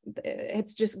lodging.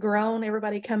 It's just grown.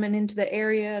 Everybody coming into the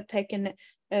area, taking,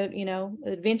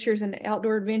 adventures and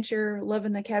outdoor adventure,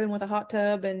 loving the cabin with a hot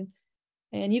tub. And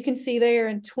you can see there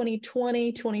in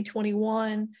 2020,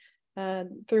 2021,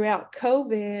 throughout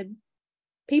COVID,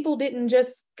 people didn't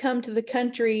just come to the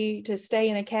country to stay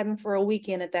in a cabin for a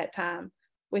weekend at that time.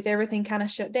 With everything kind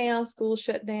of shut down, schools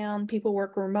shut down, people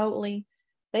work remotely.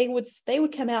 They would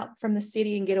come out from the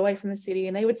city and get away from the city,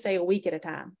 and they would stay a week at a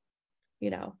time,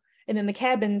 And then the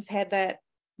cabins had that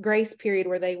grace period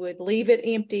where they would leave it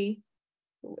empty.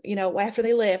 After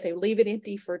they left, they would leave it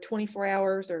empty for 24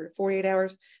 hours or 48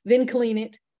 hours, then clean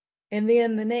it. And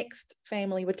then the next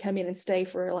family would come in and stay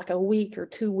for like a week or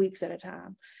 2 weeks at a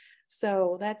time.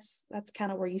 So that's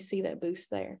kind of where you see that boost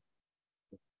there.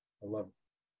 I love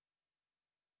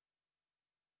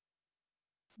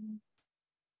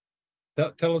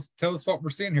it. Tell us what we're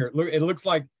seeing here. It looks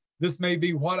like this may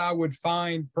be what I would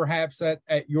find perhaps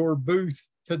at your booth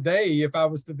today if I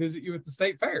was to visit you at the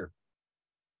state fair.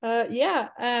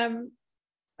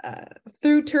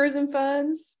 Through tourism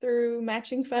funds, through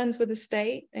matching funds with the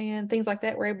state and things like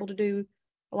that, we're able to do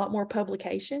a lot more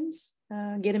publications,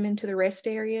 get them into the rest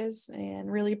areas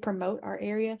and really promote our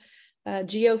area.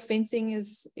 Geofencing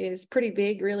is pretty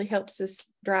big, really helps us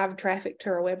drive traffic to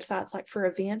our websites, like for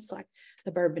events like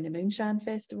the Bourbon and Moonshine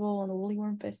Festival and the Woolly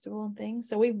Worm Festival and things.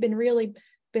 So we've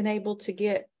been able to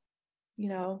get,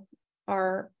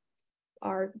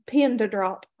 our pin to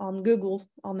drop on Google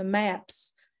on the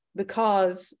maps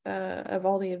because of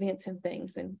all the events and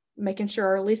things, and making sure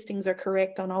our listings are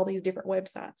correct on all these different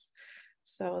websites.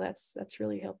 So that's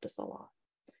really helped us a lot.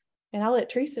 And I'll let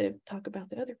Teresa talk about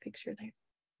the other picture there.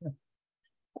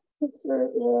 Picture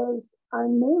is our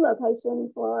new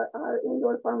location for our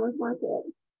indoor farmers market.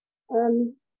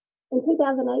 In 2018,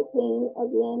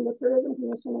 again, the Tourism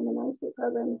Commission and the Main Street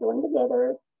Program joined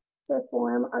together to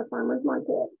form our farmers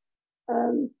market.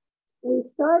 We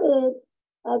started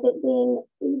as it being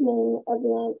evening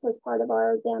events as part of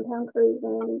our downtown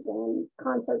cruisings and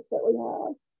concerts that we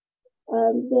had.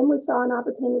 Then we saw an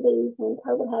opportunity when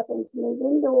COVID happened to move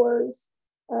indoors.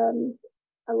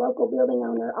 A local building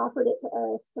owner offered it to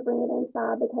us to bring it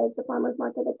inside because the farmers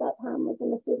market at that time was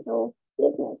an essential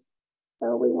business.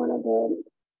 So we wanted to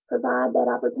provide that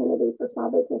opportunity for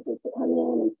small businesses to come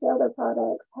in and sell their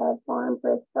products, have farm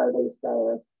fresh produce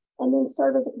there, and then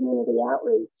serve as a community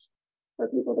outreach for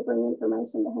people to bring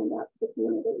information to hand out to the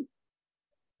community.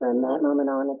 From that moment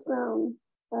on, it's grown.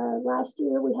 Last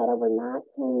year, we had over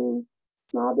 19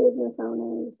 small business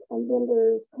owners and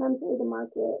vendors come through the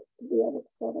market to be able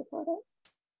to sell their products.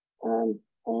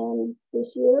 And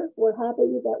this year, we're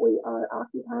happy that we are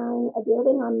occupying a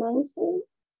building on Main Street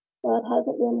that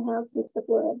hasn't been housed since the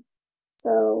flood.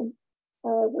 So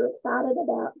we're excited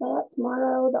about that.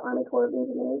 Tomorrow, the Army Corps of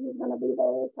Engineers is going to be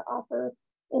there to offer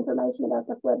information about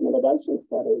the flood mitigation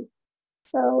study.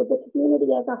 So the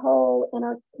community as a whole and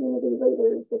our community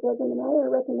leaders, the judge and the mayor,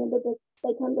 recommended that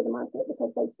they come to the market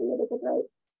because they see it as a great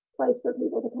place for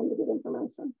people to come to get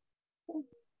information. So.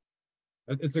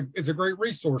 It's a great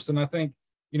resource. And I think,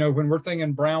 when we're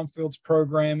thinking brownfields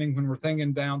programming, when we're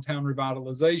thinking downtown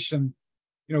revitalization,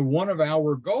 one of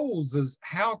our goals is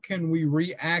how can we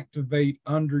reactivate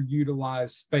underutilized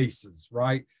spaces,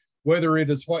 right? Whether it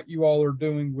is what you all are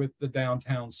doing with the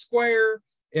downtown square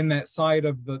in that site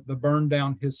of the burned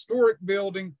down historic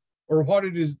building, or what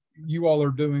it is you all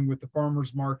are doing with the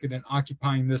farmers market and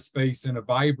occupying this space in a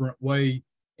vibrant way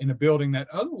in a building that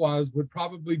otherwise would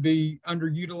probably be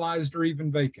underutilized or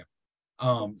even vacant.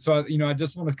 So, I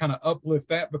just want to kind of uplift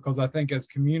that because I think as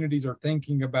communities are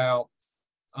thinking about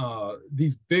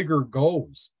these bigger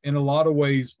goals, in a lot of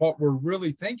ways, what we're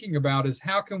really thinking about is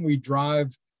how can we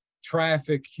drive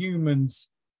traffic, humans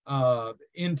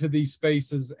into these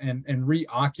spaces and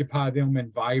reoccupy them in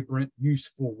vibrant,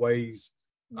 useful ways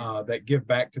that give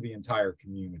back to the entire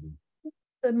community.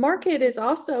 The market is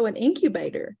also an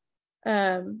incubator.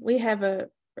 We have a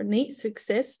neat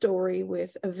success story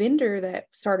with a vendor that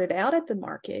started out at the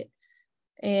market,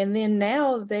 and then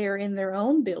now they're in their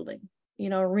own building,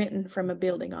 renting from a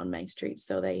building on Main Street.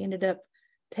 So they ended up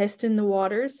testing the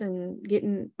waters and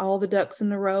getting all the ducks in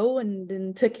the row, and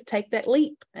then take that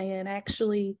leap and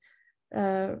actually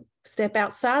step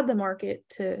outside the market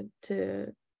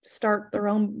to start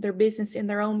their business in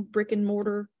their own brick and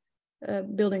mortar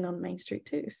building on Main Street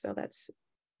too. So that's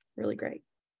really great.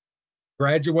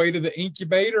 graduated the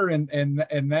incubator and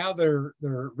now they're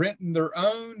renting their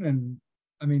own. And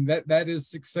I mean, that is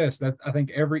success. That I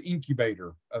think every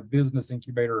incubator, a business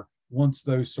incubator, wants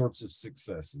those sorts of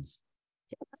successes.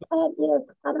 Yes,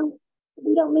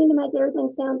 we don't mean to make everything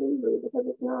sound easy, because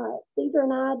it's not. Dedra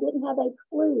and I didn't have a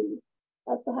clue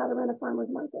as to how to run a farmer's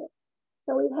market.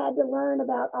 So we've had to learn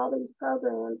about all these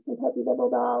programs, Kentucky Double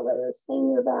Dollar,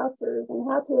 senior vouchers, and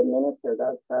how to administer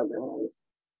those programs.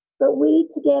 But we,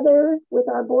 together with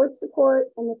our board support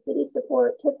and the city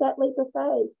support, took that leap of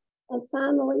faith and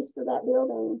signed the lease for that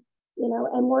building, you know,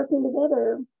 and working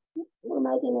together, we're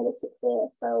making it a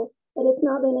success. So, but it's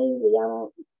not been easy.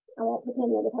 I won't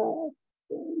pretend that it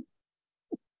has.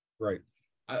 Right.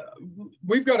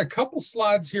 We've got a couple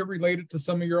slides here related to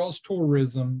some of your all's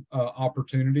tourism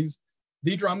opportunities.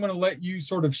 Dedra, I'm going to let you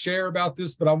sort of share about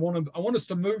this, but I want us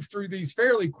to move through these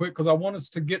fairly quick because I want us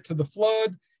to get to the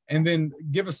flood and then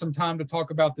give us some time to talk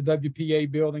about the WPA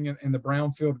building and the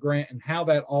Brownfield grant and how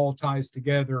that all ties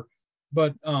together.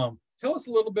 But tell us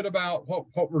a little bit about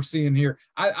what we're seeing here.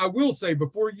 I will say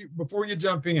before you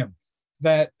jump in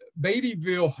that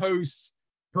Beattyville hosts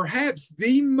perhaps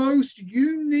the most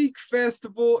unique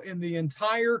festival in the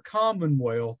entire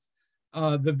Commonwealth.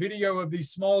 The video of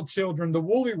these small children, the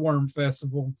Woolly Worm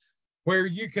Festival, where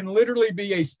you can literally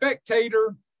be a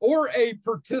spectator or a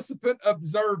participant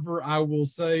observer, I will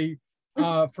say,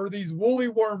 for these Woolly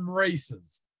Worm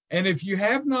races. And if you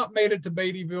have not made it to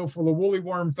Beattyville for the Woolly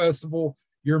Worm Festival,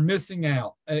 you're missing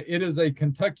out. It is a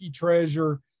Kentucky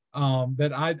treasure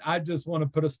that I just want to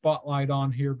put a spotlight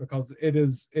on here because it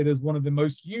is one of the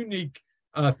most unique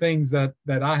things that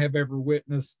I have ever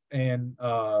witnessed. And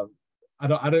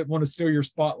I didn't want to steal your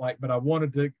spotlight, but I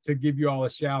wanted to give you all a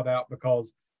shout out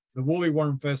because the Woolly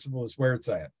Worm Festival is where it's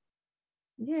at.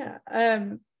 Yeah.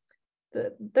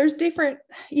 There's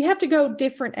you have to go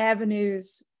different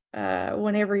avenues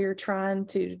whenever you're trying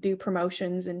to do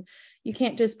promotions, and you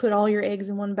can't just put all your eggs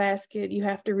in one basket. You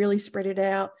have to really spread it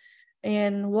out.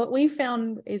 And what we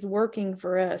found is working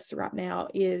for us right now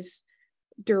is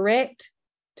direct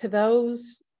to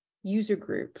those user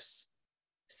groups.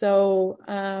 So,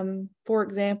 for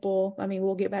example, I mean,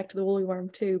 we'll get back to the Woolly Worm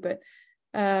too, but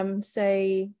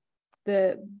say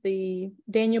the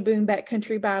Daniel Boone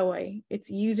Backcountry Byway, it's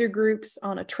user groups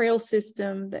on a trail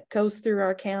system that goes through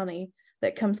our county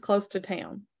that comes close to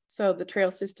town. So the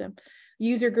trail system,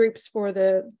 user groups for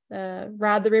the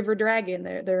Ride the River Dragon,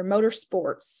 their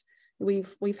motorsports.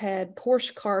 We've had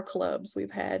Porsche car clubs,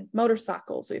 we've had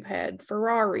motorcycles, we've had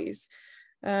Ferraris.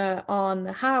 On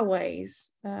the highways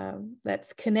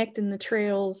that's connecting the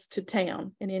trails to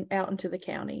town and out into the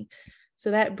county. So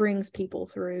that brings people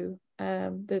through.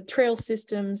 The trail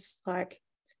systems, like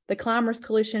the Climbers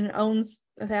Coalition owns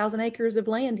 1,000 acres of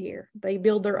land here. They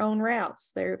build their own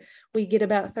routes. We get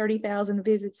about 30,000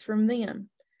 visits from them.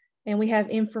 And we have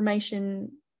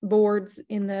information boards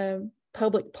in the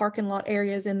public parking lot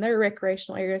areas in their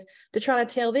recreational areas to try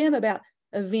to tell them about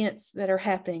events that are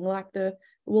happening, like the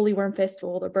Woolly Worm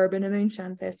Festival, the Bourbon and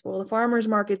Moonshine Festival, the farmers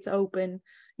market's open,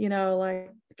 you know, like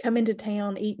come into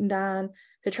town, eat and dine,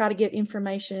 to try to get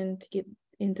information to get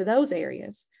into those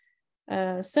areas.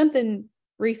 Something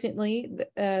recently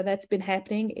that's been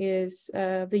happening is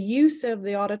the use of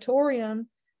the auditorium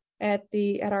at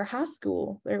our high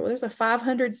school. There's a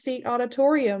 500-seat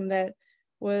auditorium that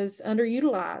was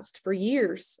underutilized for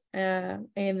years. And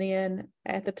then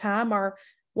at the time,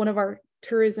 one of our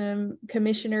tourism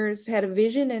commissioners had a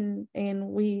vision, and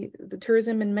the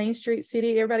tourism in Main Street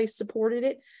City, everybody supported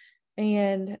it,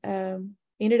 and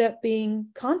ended up being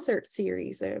concert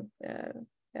series,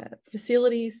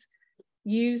 facilities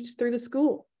used through the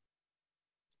school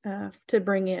to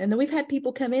bring in. And then we've had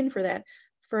people come in for that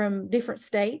from different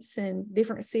states and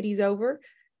different cities over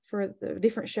for the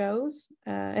different shows.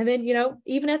 And then, you know,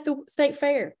 even at the state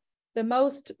fair,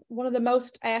 one of the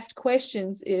most asked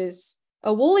questions is,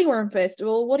 a Woolly Worm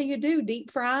Festival, what do you do? Deep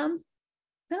fry them?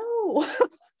 No.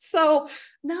 So,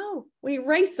 no, we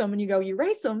race them. And you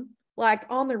race them like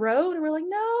on the road? And we're like,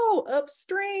 no, up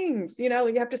strings. You know,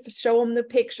 you have to show them the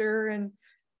picture and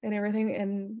everything.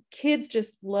 And kids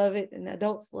just love it, and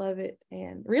adults love it.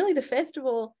 And really, the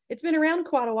festival, it's been around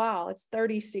quite a while. It's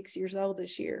 36 years old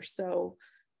this year. So,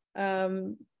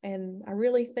 and I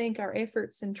really think our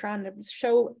efforts in trying to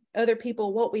show other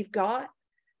people what we've got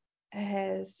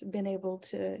has been able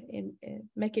to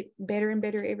make it better and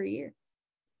better every year.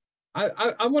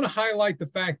 I want to highlight the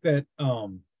fact that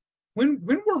when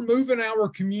we're moving our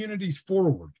communities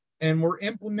forward and we're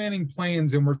implementing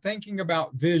plans and we're thinking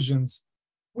about visions,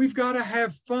 we've got to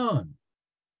have fun.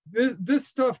 This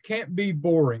stuff can't be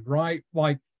boring, right?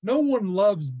 Like no one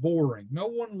loves boring. No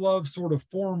one loves sort of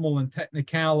formal and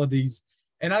technicalities.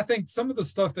 And I think some of the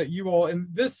stuff that you all, and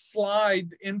this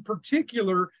slide in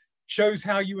particular, shows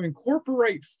how you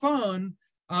incorporate fun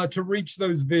to reach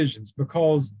those visions,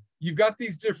 because you've got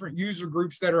these different user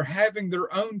groups that are having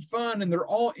their own fun and they're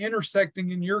all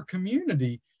intersecting in your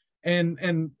community.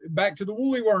 And back to the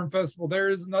Woolly Worm Festival, there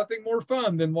is nothing more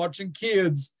fun than watching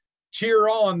kids cheer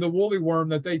on the woolly worm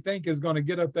that they think is going to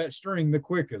get up that string the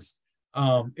quickest.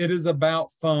 It is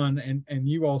about fun, and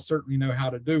you all certainly know how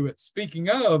to do it. Speaking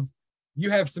of, you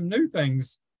have some new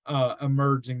things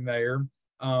emerging there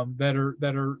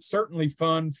that are certainly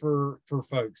fun for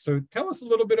folks. So tell us a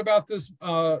little bit about this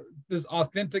this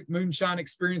authentic moonshine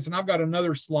experience, and I've got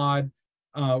another slide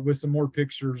with some more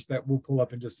pictures that we'll pull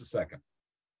up in just a second.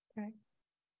 Okay.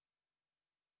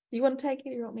 You want to take it,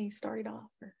 or you want me to start it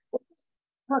off? Or?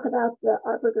 Talk about the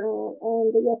ARPA grant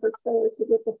and the efforts there to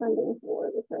get the funding for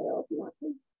the trail, if you want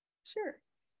to. Sure.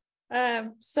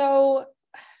 So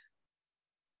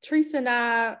Teresa and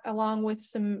I, along with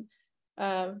some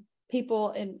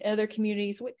people in other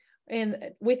communities,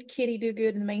 with Kitty Do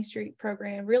Good in the Main Street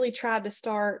program, really tried to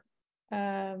start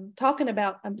talking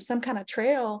about some kind of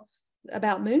trail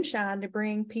about moonshine to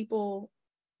bring people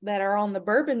that are on the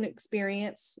bourbon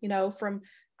experience, you know, from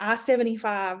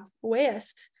I-75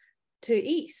 west to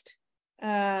east.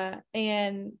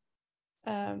 And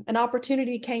an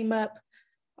opportunity came up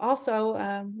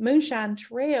also, Moonshine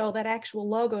Trail, that actual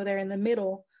logo there in the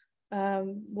middle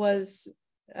was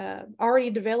already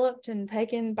developed and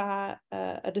taken by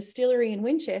a distillery in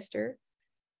Winchester.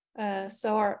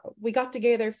 So we got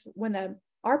together when the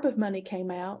ARPA money came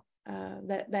out,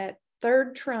 that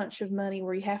third tranche of money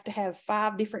where you have to have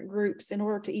 5 different groups in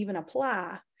order to even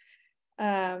apply.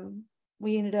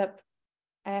 We ended up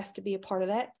asked to be a part of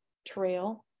that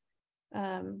trail.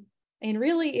 And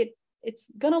really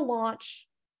it's going to launch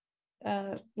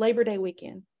Labor Day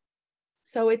weekend.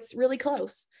 So it's really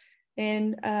close.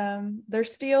 And they're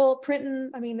still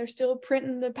printing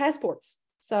the passports.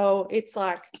 So it's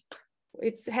like,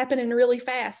 it's happening really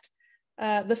fast.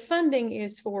 The funding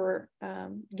is for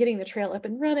getting the trail up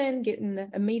and running, getting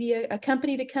a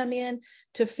company to come in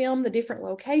to film the different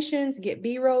locations, get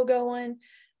B-roll going,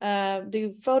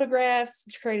 do photographs,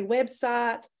 create a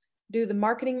website, do the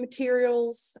marketing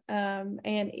materials.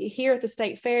 And here at the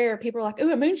state fair, people are like,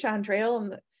 "Ooh, a moonshine trail."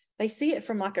 And they see it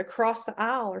from like across the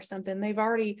aisle or something. They've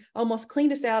already almost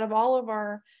cleaned us out of all of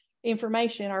our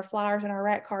information, our flyers and our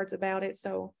rack cards about it.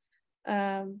 So,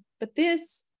 but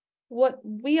what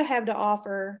we have to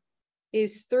offer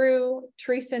is through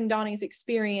Teresa and Donnie's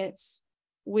experience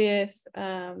with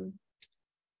the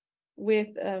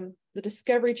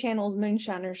Discovery Channel's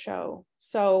Moonshiner Show.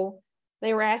 So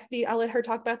they were asked to be, I'll let her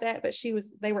talk about that, but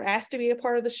they were asked to be a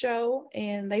part of the show,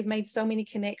 and they've made so many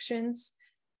connections.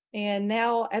 And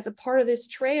now as a part of this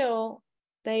trail,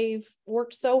 they've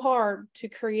worked so hard to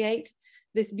create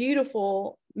this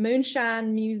beautiful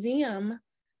moonshine museum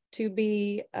to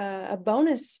be a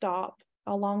bonus stop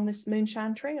along this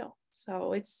moonshine trail.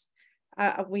 So it's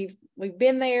we've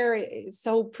been there. It's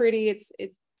so pretty. It's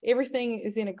everything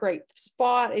is in a great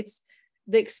spot. It's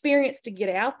the experience to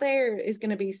get out there is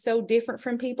going to be so different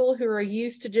from people who are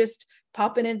used to just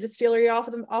popping in a distillery off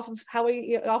of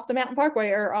the Mountain Parkway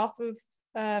or off of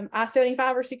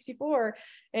I-75 or 64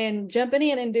 and jumping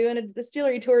in and doing a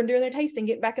distillery tour and doing their tasting,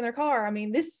 getting back in their car. I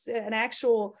mean, this is an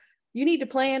actual, you need to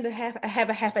plan to have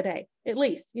a half a day, at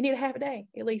least. You need a half a day,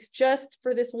 at least, just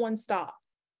for this one stop.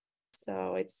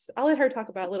 So I'll let her talk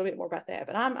about a little bit more about that,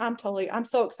 but I'm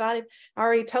so excited. I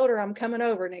already told her I'm coming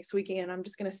over next weekend. I'm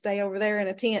just going to stay over there in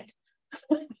a tent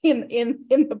in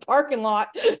the parking lot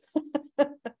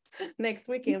next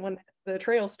weekend when the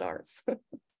trail starts.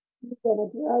 You did a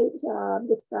great job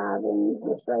describing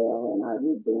the trail in our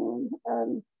museum.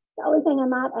 The only thing I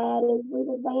might add is we've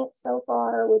advanced so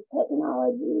far with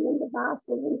technology and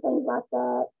devices and things like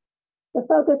that. The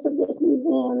focus of this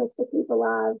museum is to keep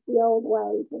alive the old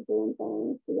ways of doing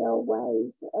things, the old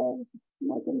ways of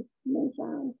making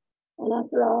moonshine. And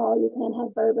after all, you can't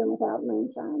have bourbon without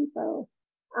moonshine. So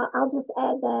I'll just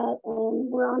add that,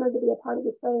 and we're honored to be a part of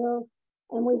the trail.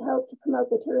 And we hope to promote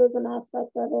the tourism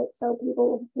aspect of it, so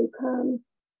people who come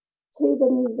to the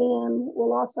museum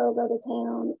will also go to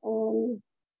town and,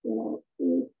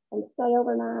 eat and stay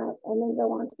overnight and then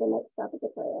go on to the next stop at the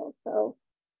trail. So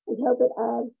we hope it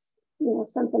adds,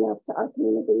 something else to our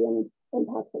community and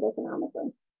impacts it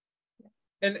economically.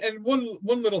 And one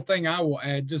little thing I will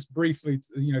add just briefly,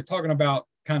 talking about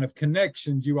kind of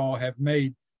connections you all have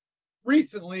made.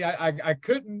 Recently, I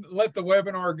couldn't let the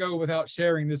webinar go without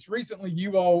sharing this. Recently,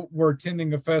 you all were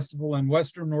attending a festival in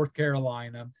Western North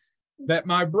Carolina that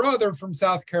my brother from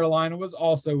South Carolina was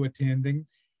also attending.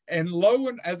 And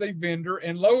as a vendor,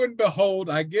 and lo and behold,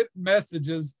 I get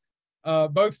messages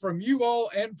both from you all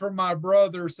and from my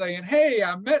brother saying, hey,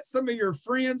 I met some of your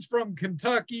friends from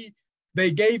Kentucky.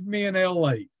 They gave me an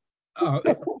L8.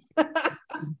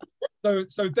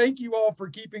 So thank you all for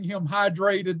keeping him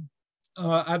hydrated.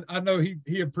 I know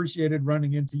he appreciated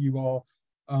running into you all,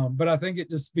 but I think it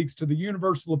just speaks to the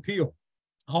universal appeal,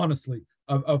 honestly,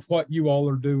 of what you all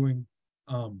are doing,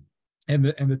 and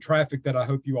the traffic that I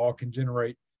hope you all can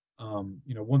generate,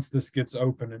 once this gets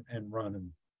open and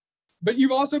running. But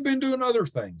you've also been doing other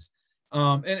things,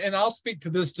 and I'll speak to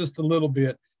this just a little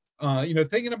bit.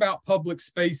 Thinking about public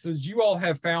spaces, you all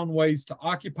have found ways to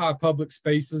occupy public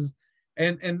spaces.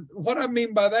 And what I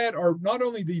mean by that are not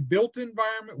only the built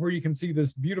environment where you can see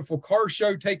this beautiful car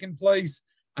show taking place.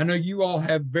 I know you all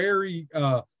have very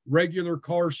regular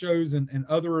car shows and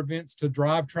other events to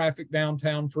drive traffic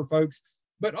downtown for folks,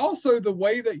 but also the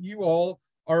way that you all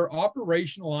are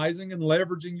operationalizing and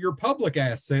leveraging your public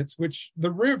assets, which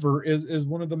the river is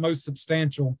one of the most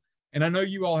substantial. And I know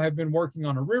you all have been working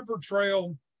on a river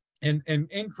trail and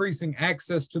increasing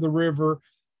access to the river.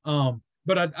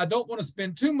 But I don't want to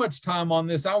spend too much time on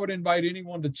this. I would invite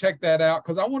anyone to check that out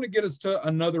because I want to get us to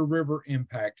another river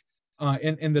impact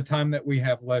in the time that we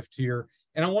have left here.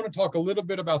 And I want to talk a little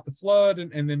bit about the flood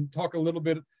and then talk a little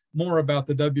bit more about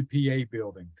the WPA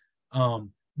building.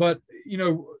 But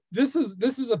this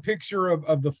is a picture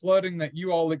of the flooding that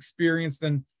you all experienced,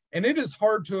 and it is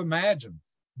hard to imagine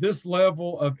this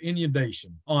level of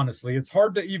inundation. Honestly, it's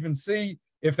hard to even see.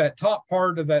 If that top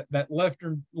part of that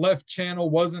left channel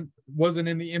wasn't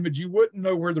in the image, you wouldn't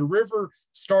know where the river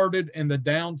started and the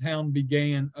downtown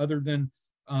began, other than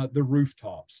the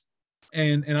rooftops.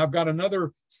 And I've got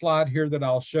another slide here that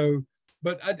I'll show,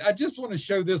 but I just want to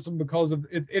show this one because of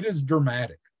it is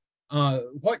dramatic.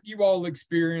 What you all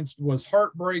experienced was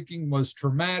heartbreaking, was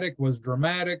traumatic, was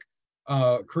dramatic,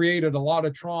 created a lot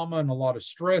of trauma and a lot of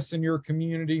stress in your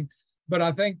community. But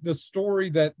I think the story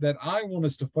that I want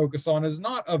us to focus on is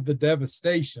not of the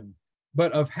devastation,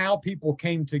 but of how people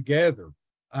came together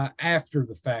after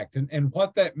the fact and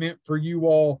what that meant for you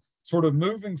all sort of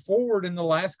moving forward in the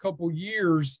last couple of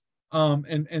years,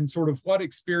 and sort of what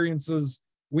experiences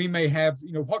we may have,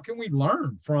 what can we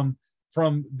learn from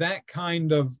that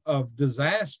kind of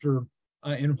disaster,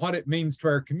 and what it means to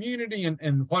our community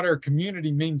and what our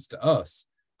community means to us.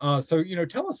 So,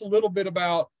 tell us a little bit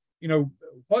about,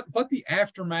 what the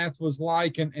aftermath was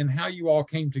like and how you all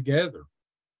came together.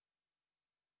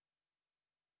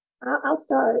 I'll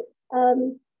start. I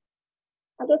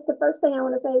guess the first thing I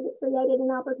want to say is it created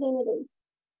an opportunity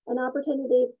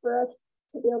for us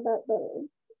to build that better.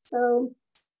 So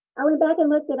I went back and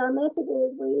looked at our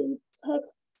messages. We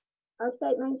text our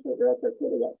state Main Street Director,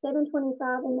 Kitty, at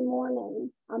 7:25 in the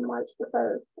morning on March the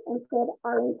 1st and said,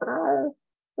 our entire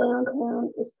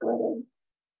downtown is flooded.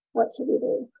 What should we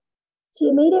do? She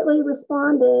immediately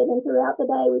responded, and throughout the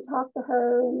day we talked to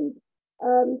her, and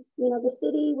the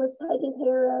city was taking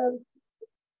care of,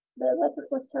 the electric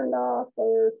was turned off,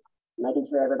 they're making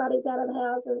sure everybody's out of the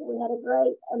houses. We had a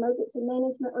great emergency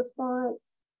management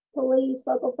response, police,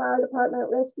 local fire department,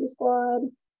 rescue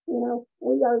squad.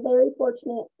 We are very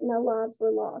fortunate no lives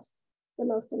were lost, the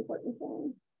most important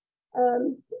thing.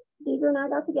 Dedra and I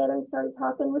got together and started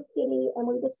talking with Kitty, and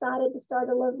we decided to start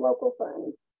a Live Local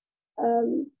fund.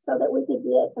 So that we could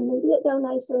get immediate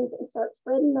donations and start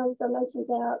spreading those donations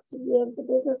out to give the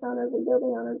business owners and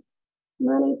building owners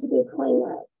money to do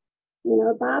cleanup,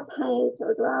 buy paint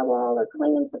or drywall or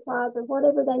cleaning supplies or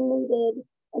whatever they needed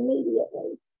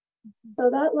immediately. So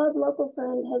that Love Local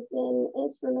Fund has been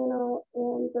instrumental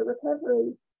in the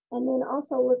recovery, and then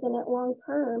also looking at long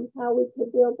term how we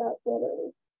could build that better.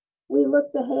 We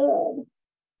looked ahead.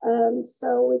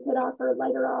 So we could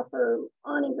later offer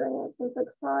awning grants and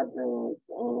facade grants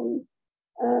and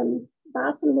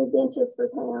buy some new benches for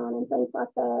town and things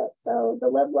like that. So the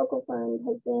Live Local Fund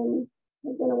has been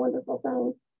a wonderful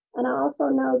thing. And I also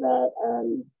know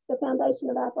that the Foundation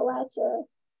of Appalachia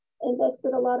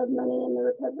invested a lot of money in the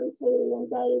recovery too, and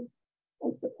gave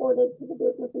and supported to the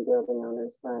business and building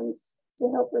owners funds to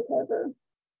help recover.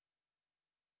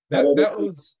 That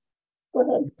was. Go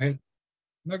ahead. Okay.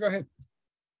 No, go ahead.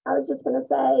 I was just going to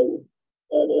say,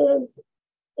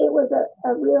 it was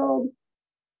a real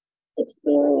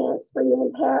experience for your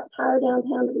entire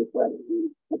downtown to be flooded.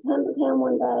 To come to town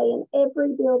one day and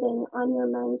every building on your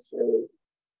main street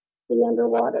be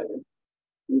underwater.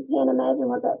 You can't imagine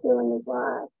what that feeling is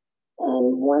like.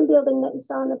 And one building that you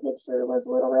saw in the picture was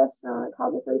a little restaurant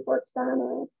called the Three Forks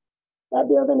Diner. That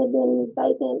building had been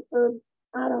vacant for,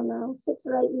 6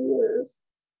 or 8 years.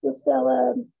 This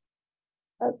fella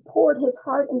poured his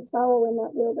heart and soul in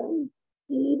that building.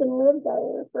 He even lived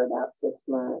there for about 6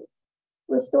 months,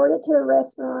 restored it to a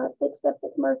restaurant, fixed up the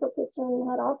commercial kitchen,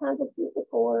 had all kinds of cute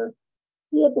decor.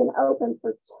 He had been open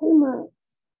for 2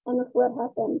 months, and the flood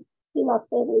happened. He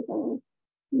lost everything,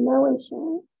 no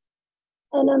insurance.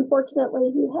 And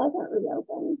unfortunately, he hasn't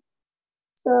reopened.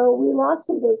 So we lost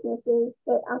some businesses,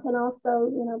 but I can also,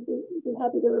 be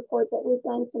happy to report that we've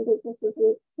gained some businesses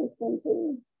since then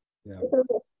too. Yeah. It's a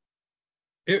risk.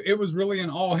 It was really an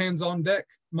all hands on deck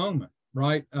moment,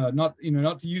 right? Not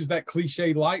to use that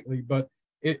cliche lightly, but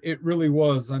it really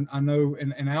was. I know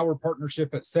in our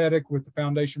partnership at CEDIK with the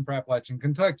Foundation for Appalachian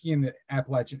Kentucky and the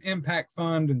Appalachian Impact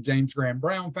Fund and James Graham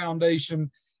Brown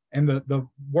Foundation, and the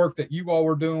work that you all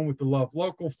were doing with the Love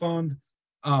Local Fund,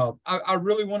 I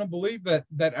really want to believe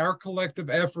that our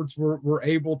collective efforts were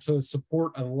able to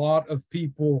support a lot of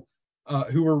people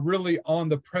who were really on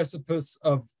the precipice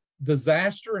of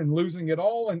disaster and losing it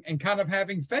all, and kind of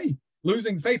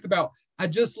losing faith about, I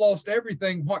just lost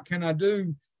everything, what can I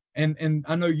do? And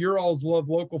I know your all's Love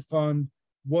Local Fund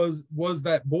was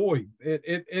that buoy.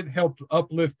 It helped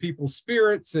uplift people's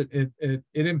spirits. It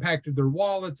impacted their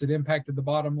wallets. It impacted the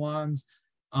bottom lines.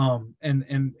 And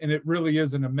it really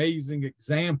is an amazing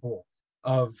example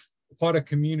of what a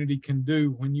community can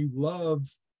do when you love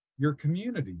your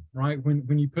community, right?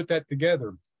 When you put that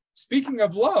together. Speaking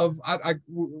of love,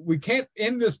 we can't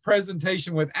end this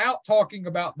presentation without talking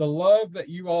about the love that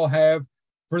you all have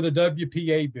for the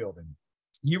WPA building.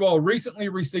 You all recently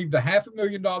received a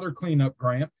 $500,000 cleanup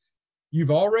grant.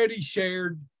 You've already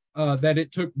shared that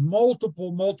it took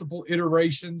multiple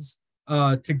iterations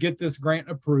to get this grant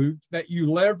approved, that you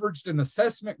leveraged an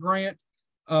assessment grant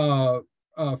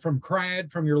from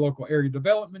CRAD, from your local area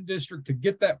development district, to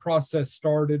get that process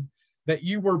started, that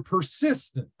you were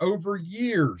persistent over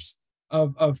years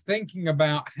of thinking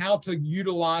about how to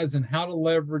utilize and how to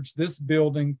leverage this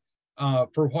building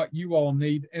for what you all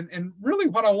need. And really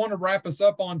what I want to wrap us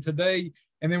up on today,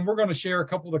 and then we're going to share a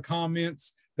couple of the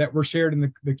comments that were shared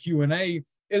in the Q&A,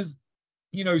 is,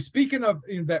 speaking of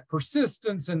that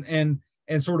persistence and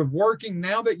sort of working,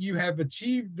 now that you have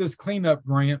achieved this cleanup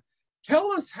grant,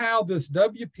 tell us how this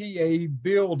WPA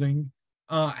building,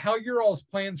 how your all's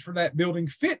plans for that building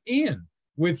fit in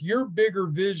with your bigger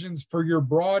visions for your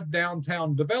broad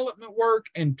downtown development work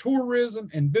and tourism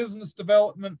and business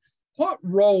development. What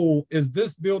role is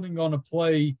this building going to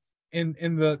play in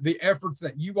the efforts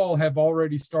that you all have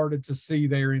already started to see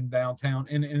there in downtown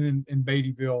and in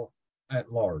Beattyville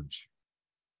at large?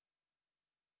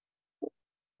 I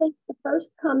think the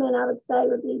first comment I would say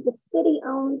would be the city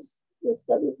owns this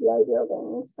WPA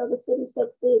building. So the city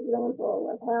sets the example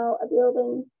of how a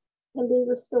building can be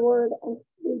restored and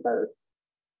rebirthed.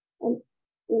 And,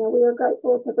 we are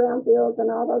grateful to Brownfields and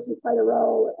all those who played a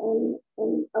role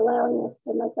in allowing us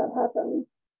to make that happen.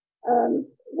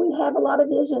 We have a lot of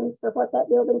visions for what that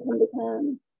building can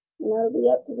become. It'll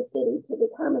be up to the city to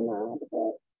determine that.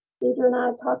 But Dedra and I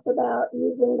have talked about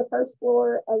using the first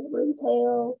floor as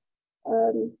retail,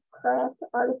 craft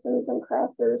artisans and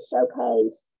crafters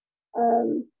showcase,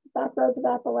 Backroads of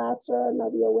Appalachia,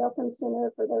 maybe a welcome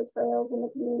center for their trails in the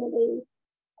community.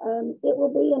 It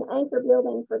will be an anchor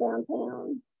building for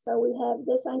downtown. So we have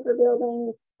this anchor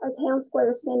building, our town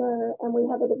square center, and we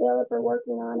have a developer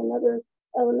working on another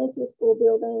elementary school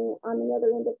building on the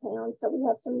other end of town. So we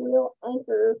have some real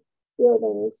anchor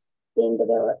buildings being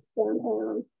developed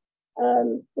downtown.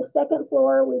 The second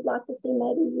floor we'd like to see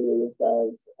maybe used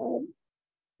as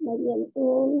maybe an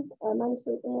inn, a Main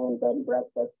Street Inn, bed and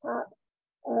breakfast type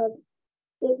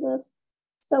business.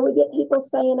 So we get people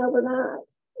staying overnight.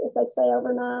 If they stay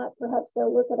overnight, perhaps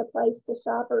they'll look at a place to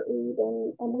shop or eat,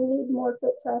 and we need more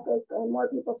foot traffic and more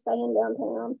people staying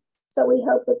downtown. So we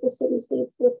hope that the city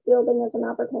sees this building as an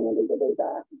opportunity to do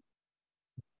that.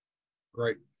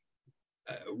 Great.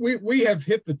 We have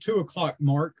hit the 2 o'clock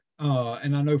mark,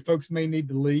 and I know folks may need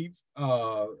to leave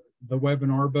the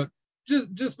webinar, but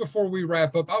just before we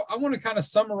wrap up, I want to kind of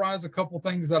summarize a couple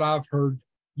things that I've heard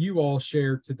you all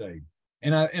share today.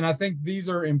 And I think these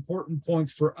are important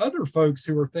points for other folks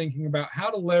who are thinking about how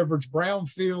to leverage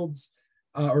brownfields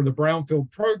or the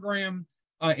Brownfield program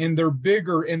in their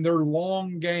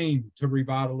long game to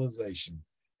revitalization.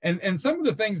 And some of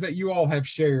the things that you all have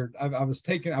shared, I was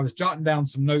jotting down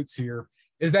some notes here,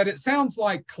 is that it sounds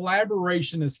like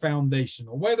collaboration is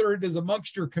foundational, whether it is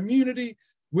amongst your community,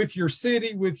 with your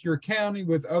city, with your county,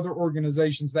 with other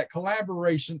organizations. That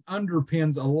collaboration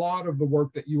underpins a lot of the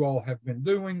work that you all have been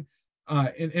doing.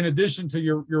 In addition to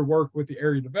your work with the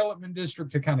area development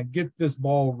district to kind of get this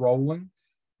ball rolling,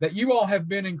 that you all have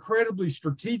been incredibly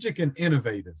strategic and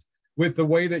innovative with the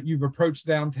way that you've approached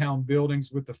downtown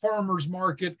buildings with the farmers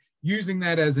market, using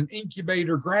that as an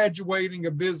incubator, graduating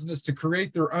a business to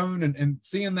create their own and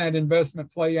seeing that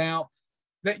investment play out,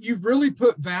 that you've really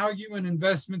put value and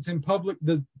investments in public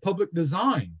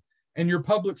design and your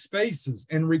public spaces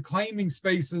and reclaiming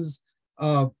spaces.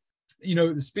 You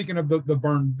know, speaking of the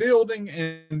burned building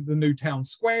and the new town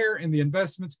square and the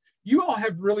investments, you all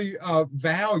have really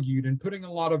valued and putting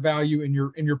a lot of value in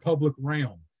your public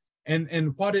realm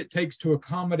and what it takes to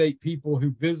accommodate people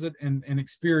who visit and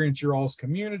experience your all's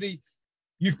community.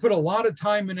 You've put a lot of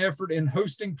time and effort in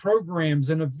hosting programs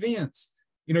and events,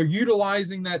 you know,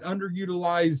 utilizing that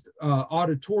underutilized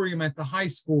auditorium at the high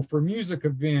school for music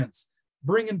events,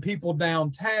 bringing people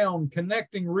downtown,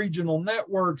 connecting regional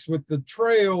networks with the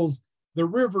trails, the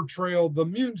river trail, the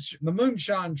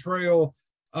moonshine trail,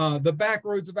 the back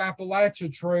roads of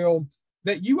Appalachia trail,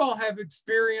 that you all have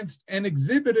experienced and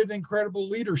exhibited incredible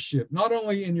leadership, not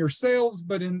only in yourselves,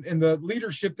 but in the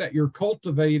leadership that you're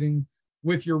cultivating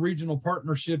with your regional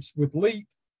partnerships with LEAP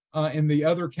and the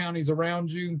other counties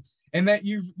around you, and that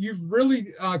you've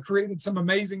really created some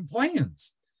amazing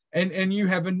plans. And you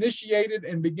have initiated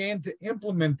and began to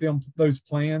implement those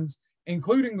plans,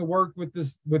 including the work with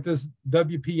this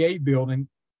WPA building,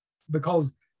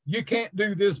 because you can't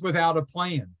do this without a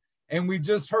plan. And we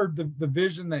just heard the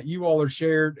vision that you all are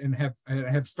shared and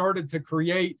have started to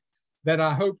create, that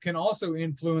I hope can also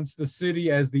influence the city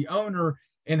as the owner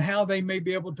and how they may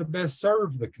be able to best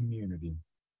serve the community.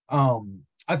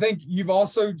 I think you've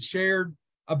also shared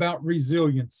about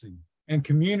resiliency and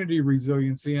community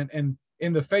resiliency, and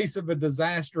in the face of a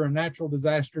disaster, a natural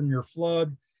disaster in your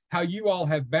flood, how you all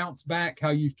have bounced back,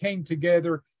 how you've came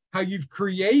together, how you've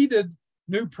created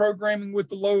new programming with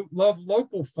the Love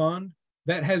Local Fund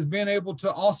that has been able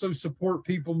to also support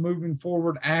people moving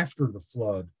forward after the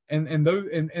flood. And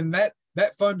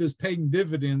that fund is paying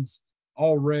dividends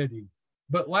already.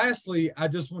 But lastly, I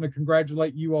just want to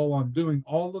congratulate you all on doing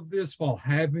all of this while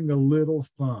having a little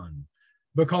fun,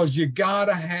 because you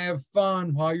gotta have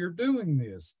fun while you're doing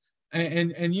this.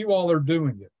 And you all are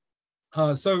doing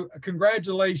it. So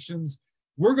congratulations.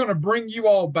 We're going to bring you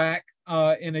all back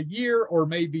in a year or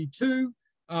maybe two.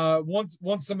 Once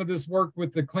some of this work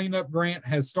with the cleanup grant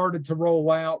has started to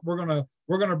roll out, we're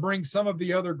gonna bring some of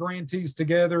the other grantees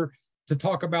together to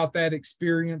talk about that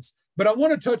experience. But I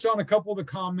want to touch on a couple of the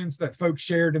comments that folks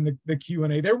shared in the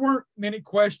Q&A. There weren't many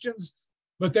questions,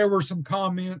 but there were some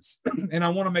comments, and I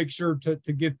want to make sure to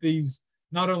get these,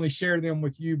 not only share them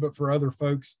with you, but for other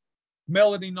folks.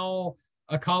 Melody Knoll,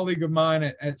 a colleague of mine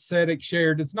at CEDIK,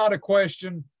 shared, it's not a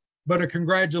question, but a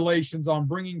congratulations on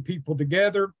bringing people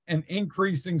together and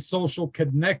increasing social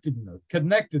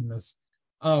connectedness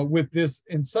with this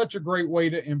in such a great way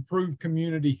to improve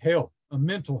community health,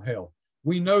 mental health.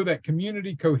 We know that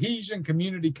community cohesion,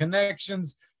 community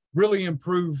connections really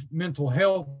improve mental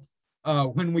health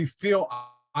when we feel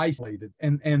isolated.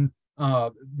 And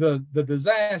the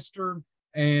disaster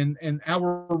and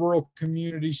our rural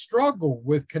community struggle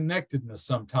with connectedness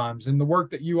sometimes. And the work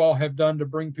that you all have done to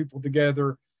bring people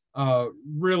together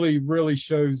really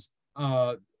shows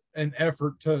an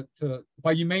effort to,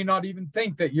 while you may not even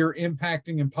think that you're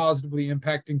impacting and positively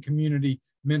impacting community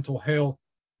mental health,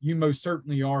 you most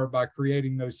certainly are by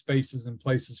creating those spaces and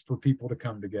places for people to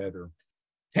come together.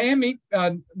 Tammy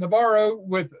Navarro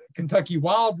with Kentucky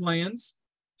Wildlands,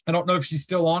 I don't know if she's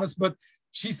still on us, but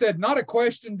she said, not a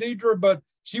question, Dedra, but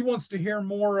she wants to hear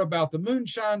more about the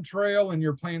Moonshine Trail and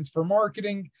your plans for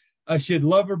marketing. She'd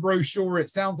love a brochure. It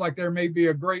sounds like there may be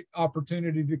a great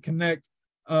opportunity to connect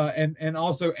and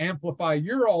also amplify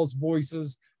your all's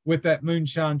voices with that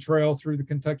Moonshine Trail through the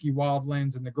Kentucky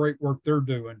Wildlands and the great work they're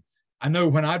doing. I know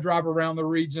when I drive around the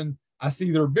region, I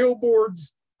see their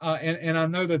billboards, and I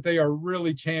know that they are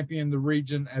really championing the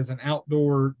region as an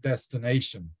outdoor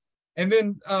destination. And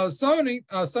then Sonny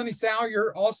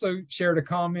Salyer also shared a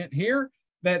comment here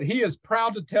that he is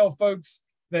proud to tell folks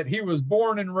that he was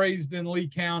born and raised in Lee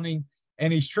County,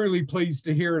 and he's truly pleased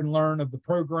to hear and learn of the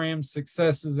program's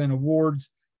successes and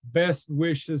awards. Best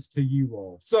wishes to you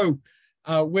all. So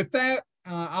with that,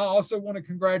 I also want to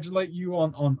congratulate you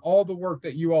on all the work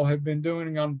that you all have been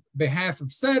doing on behalf of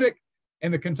CEDIK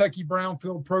and the Kentucky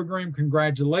Brownfield program.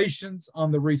 Congratulations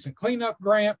on the recent cleanup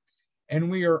grant. And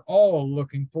we are all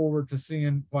looking forward to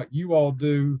seeing what you all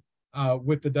do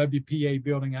with the WPA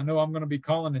building. I know I'm going to be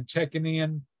calling and checking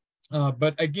in.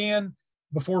 But again,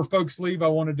 before folks leave, I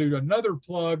want to do another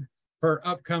plug for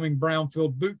upcoming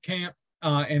Brownfield Boot Camp.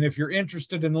 And if you're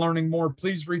interested in learning more,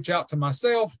 please reach out to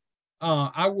myself.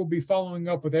 I will be following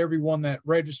up with everyone that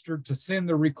registered to send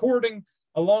the recording,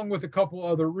 along with a couple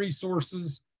other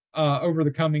resources over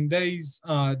the coming days,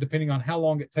 depending on how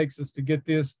long it takes us to get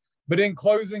this. But in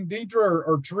closing, Dedra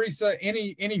or Teresa,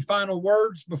 any final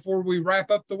words before we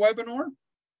wrap up the webinar?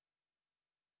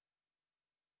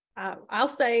 I'll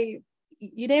say,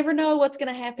 you never know what's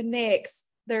going to happen next.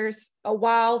 There's a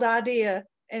wild idea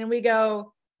and we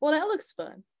go, well, that looks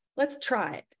fun. Let's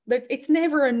try it. It's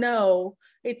never a no.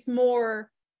 It's more,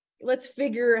 let's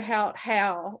figure out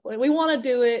how. We want to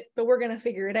do it, but we're going to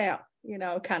figure it out, you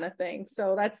know, kind of thing.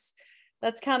 So that's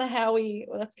kind of how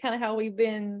we've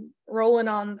been rolling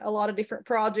on a lot of different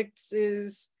projects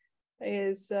is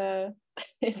these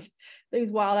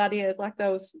wild ideas, like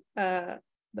those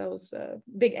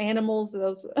big animals,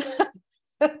 those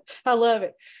I love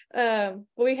it.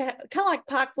 We have kind of like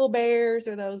Pikeville bears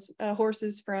or those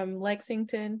horses from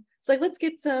Lexington. It's like, let's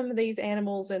get some of these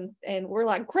animals, and we're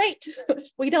like, great.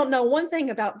 We don't know one thing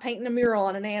about painting a mural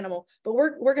on an animal, but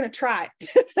we're going to try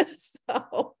it.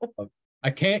 So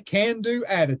a can do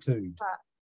attitude. Right.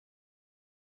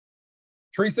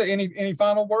 Teresa, any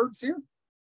final words here?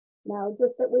 No,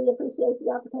 just that we appreciate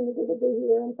the opportunity to be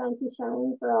here, and thank you,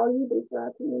 Shane, for all you do for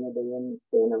our community and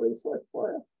being a resource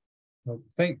for us. Well,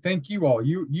 thank you all.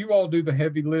 You all do the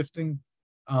heavy lifting.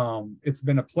 It's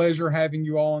been a pleasure having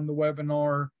you all on the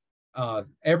webinar.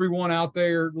 Everyone out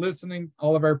there listening,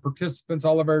 all of our participants,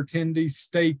 all of our attendees,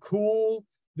 stay cool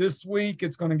this week.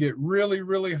 It's going to get really,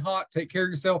 really hot. Take care of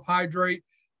yourself, hydrate,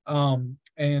 and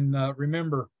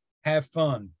remember, have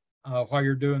fun while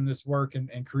you're doing this work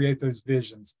and create those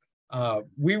visions.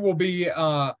 We will be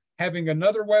having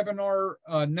another webinar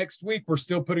next week. We're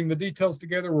still putting the details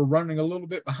together. We're running a little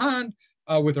bit behind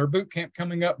with our boot camp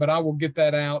coming up, but I will get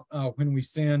that out when we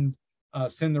send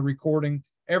the recording.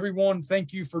 Everyone,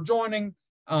 thank you for joining.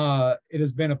 It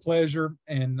has been a pleasure.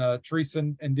 And Teresa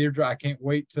and Dedra, I can't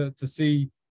wait to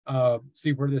see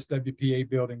where this WPA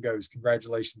building goes.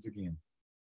 Congratulations again.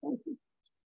 Thank you.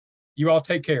 You all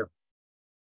take care.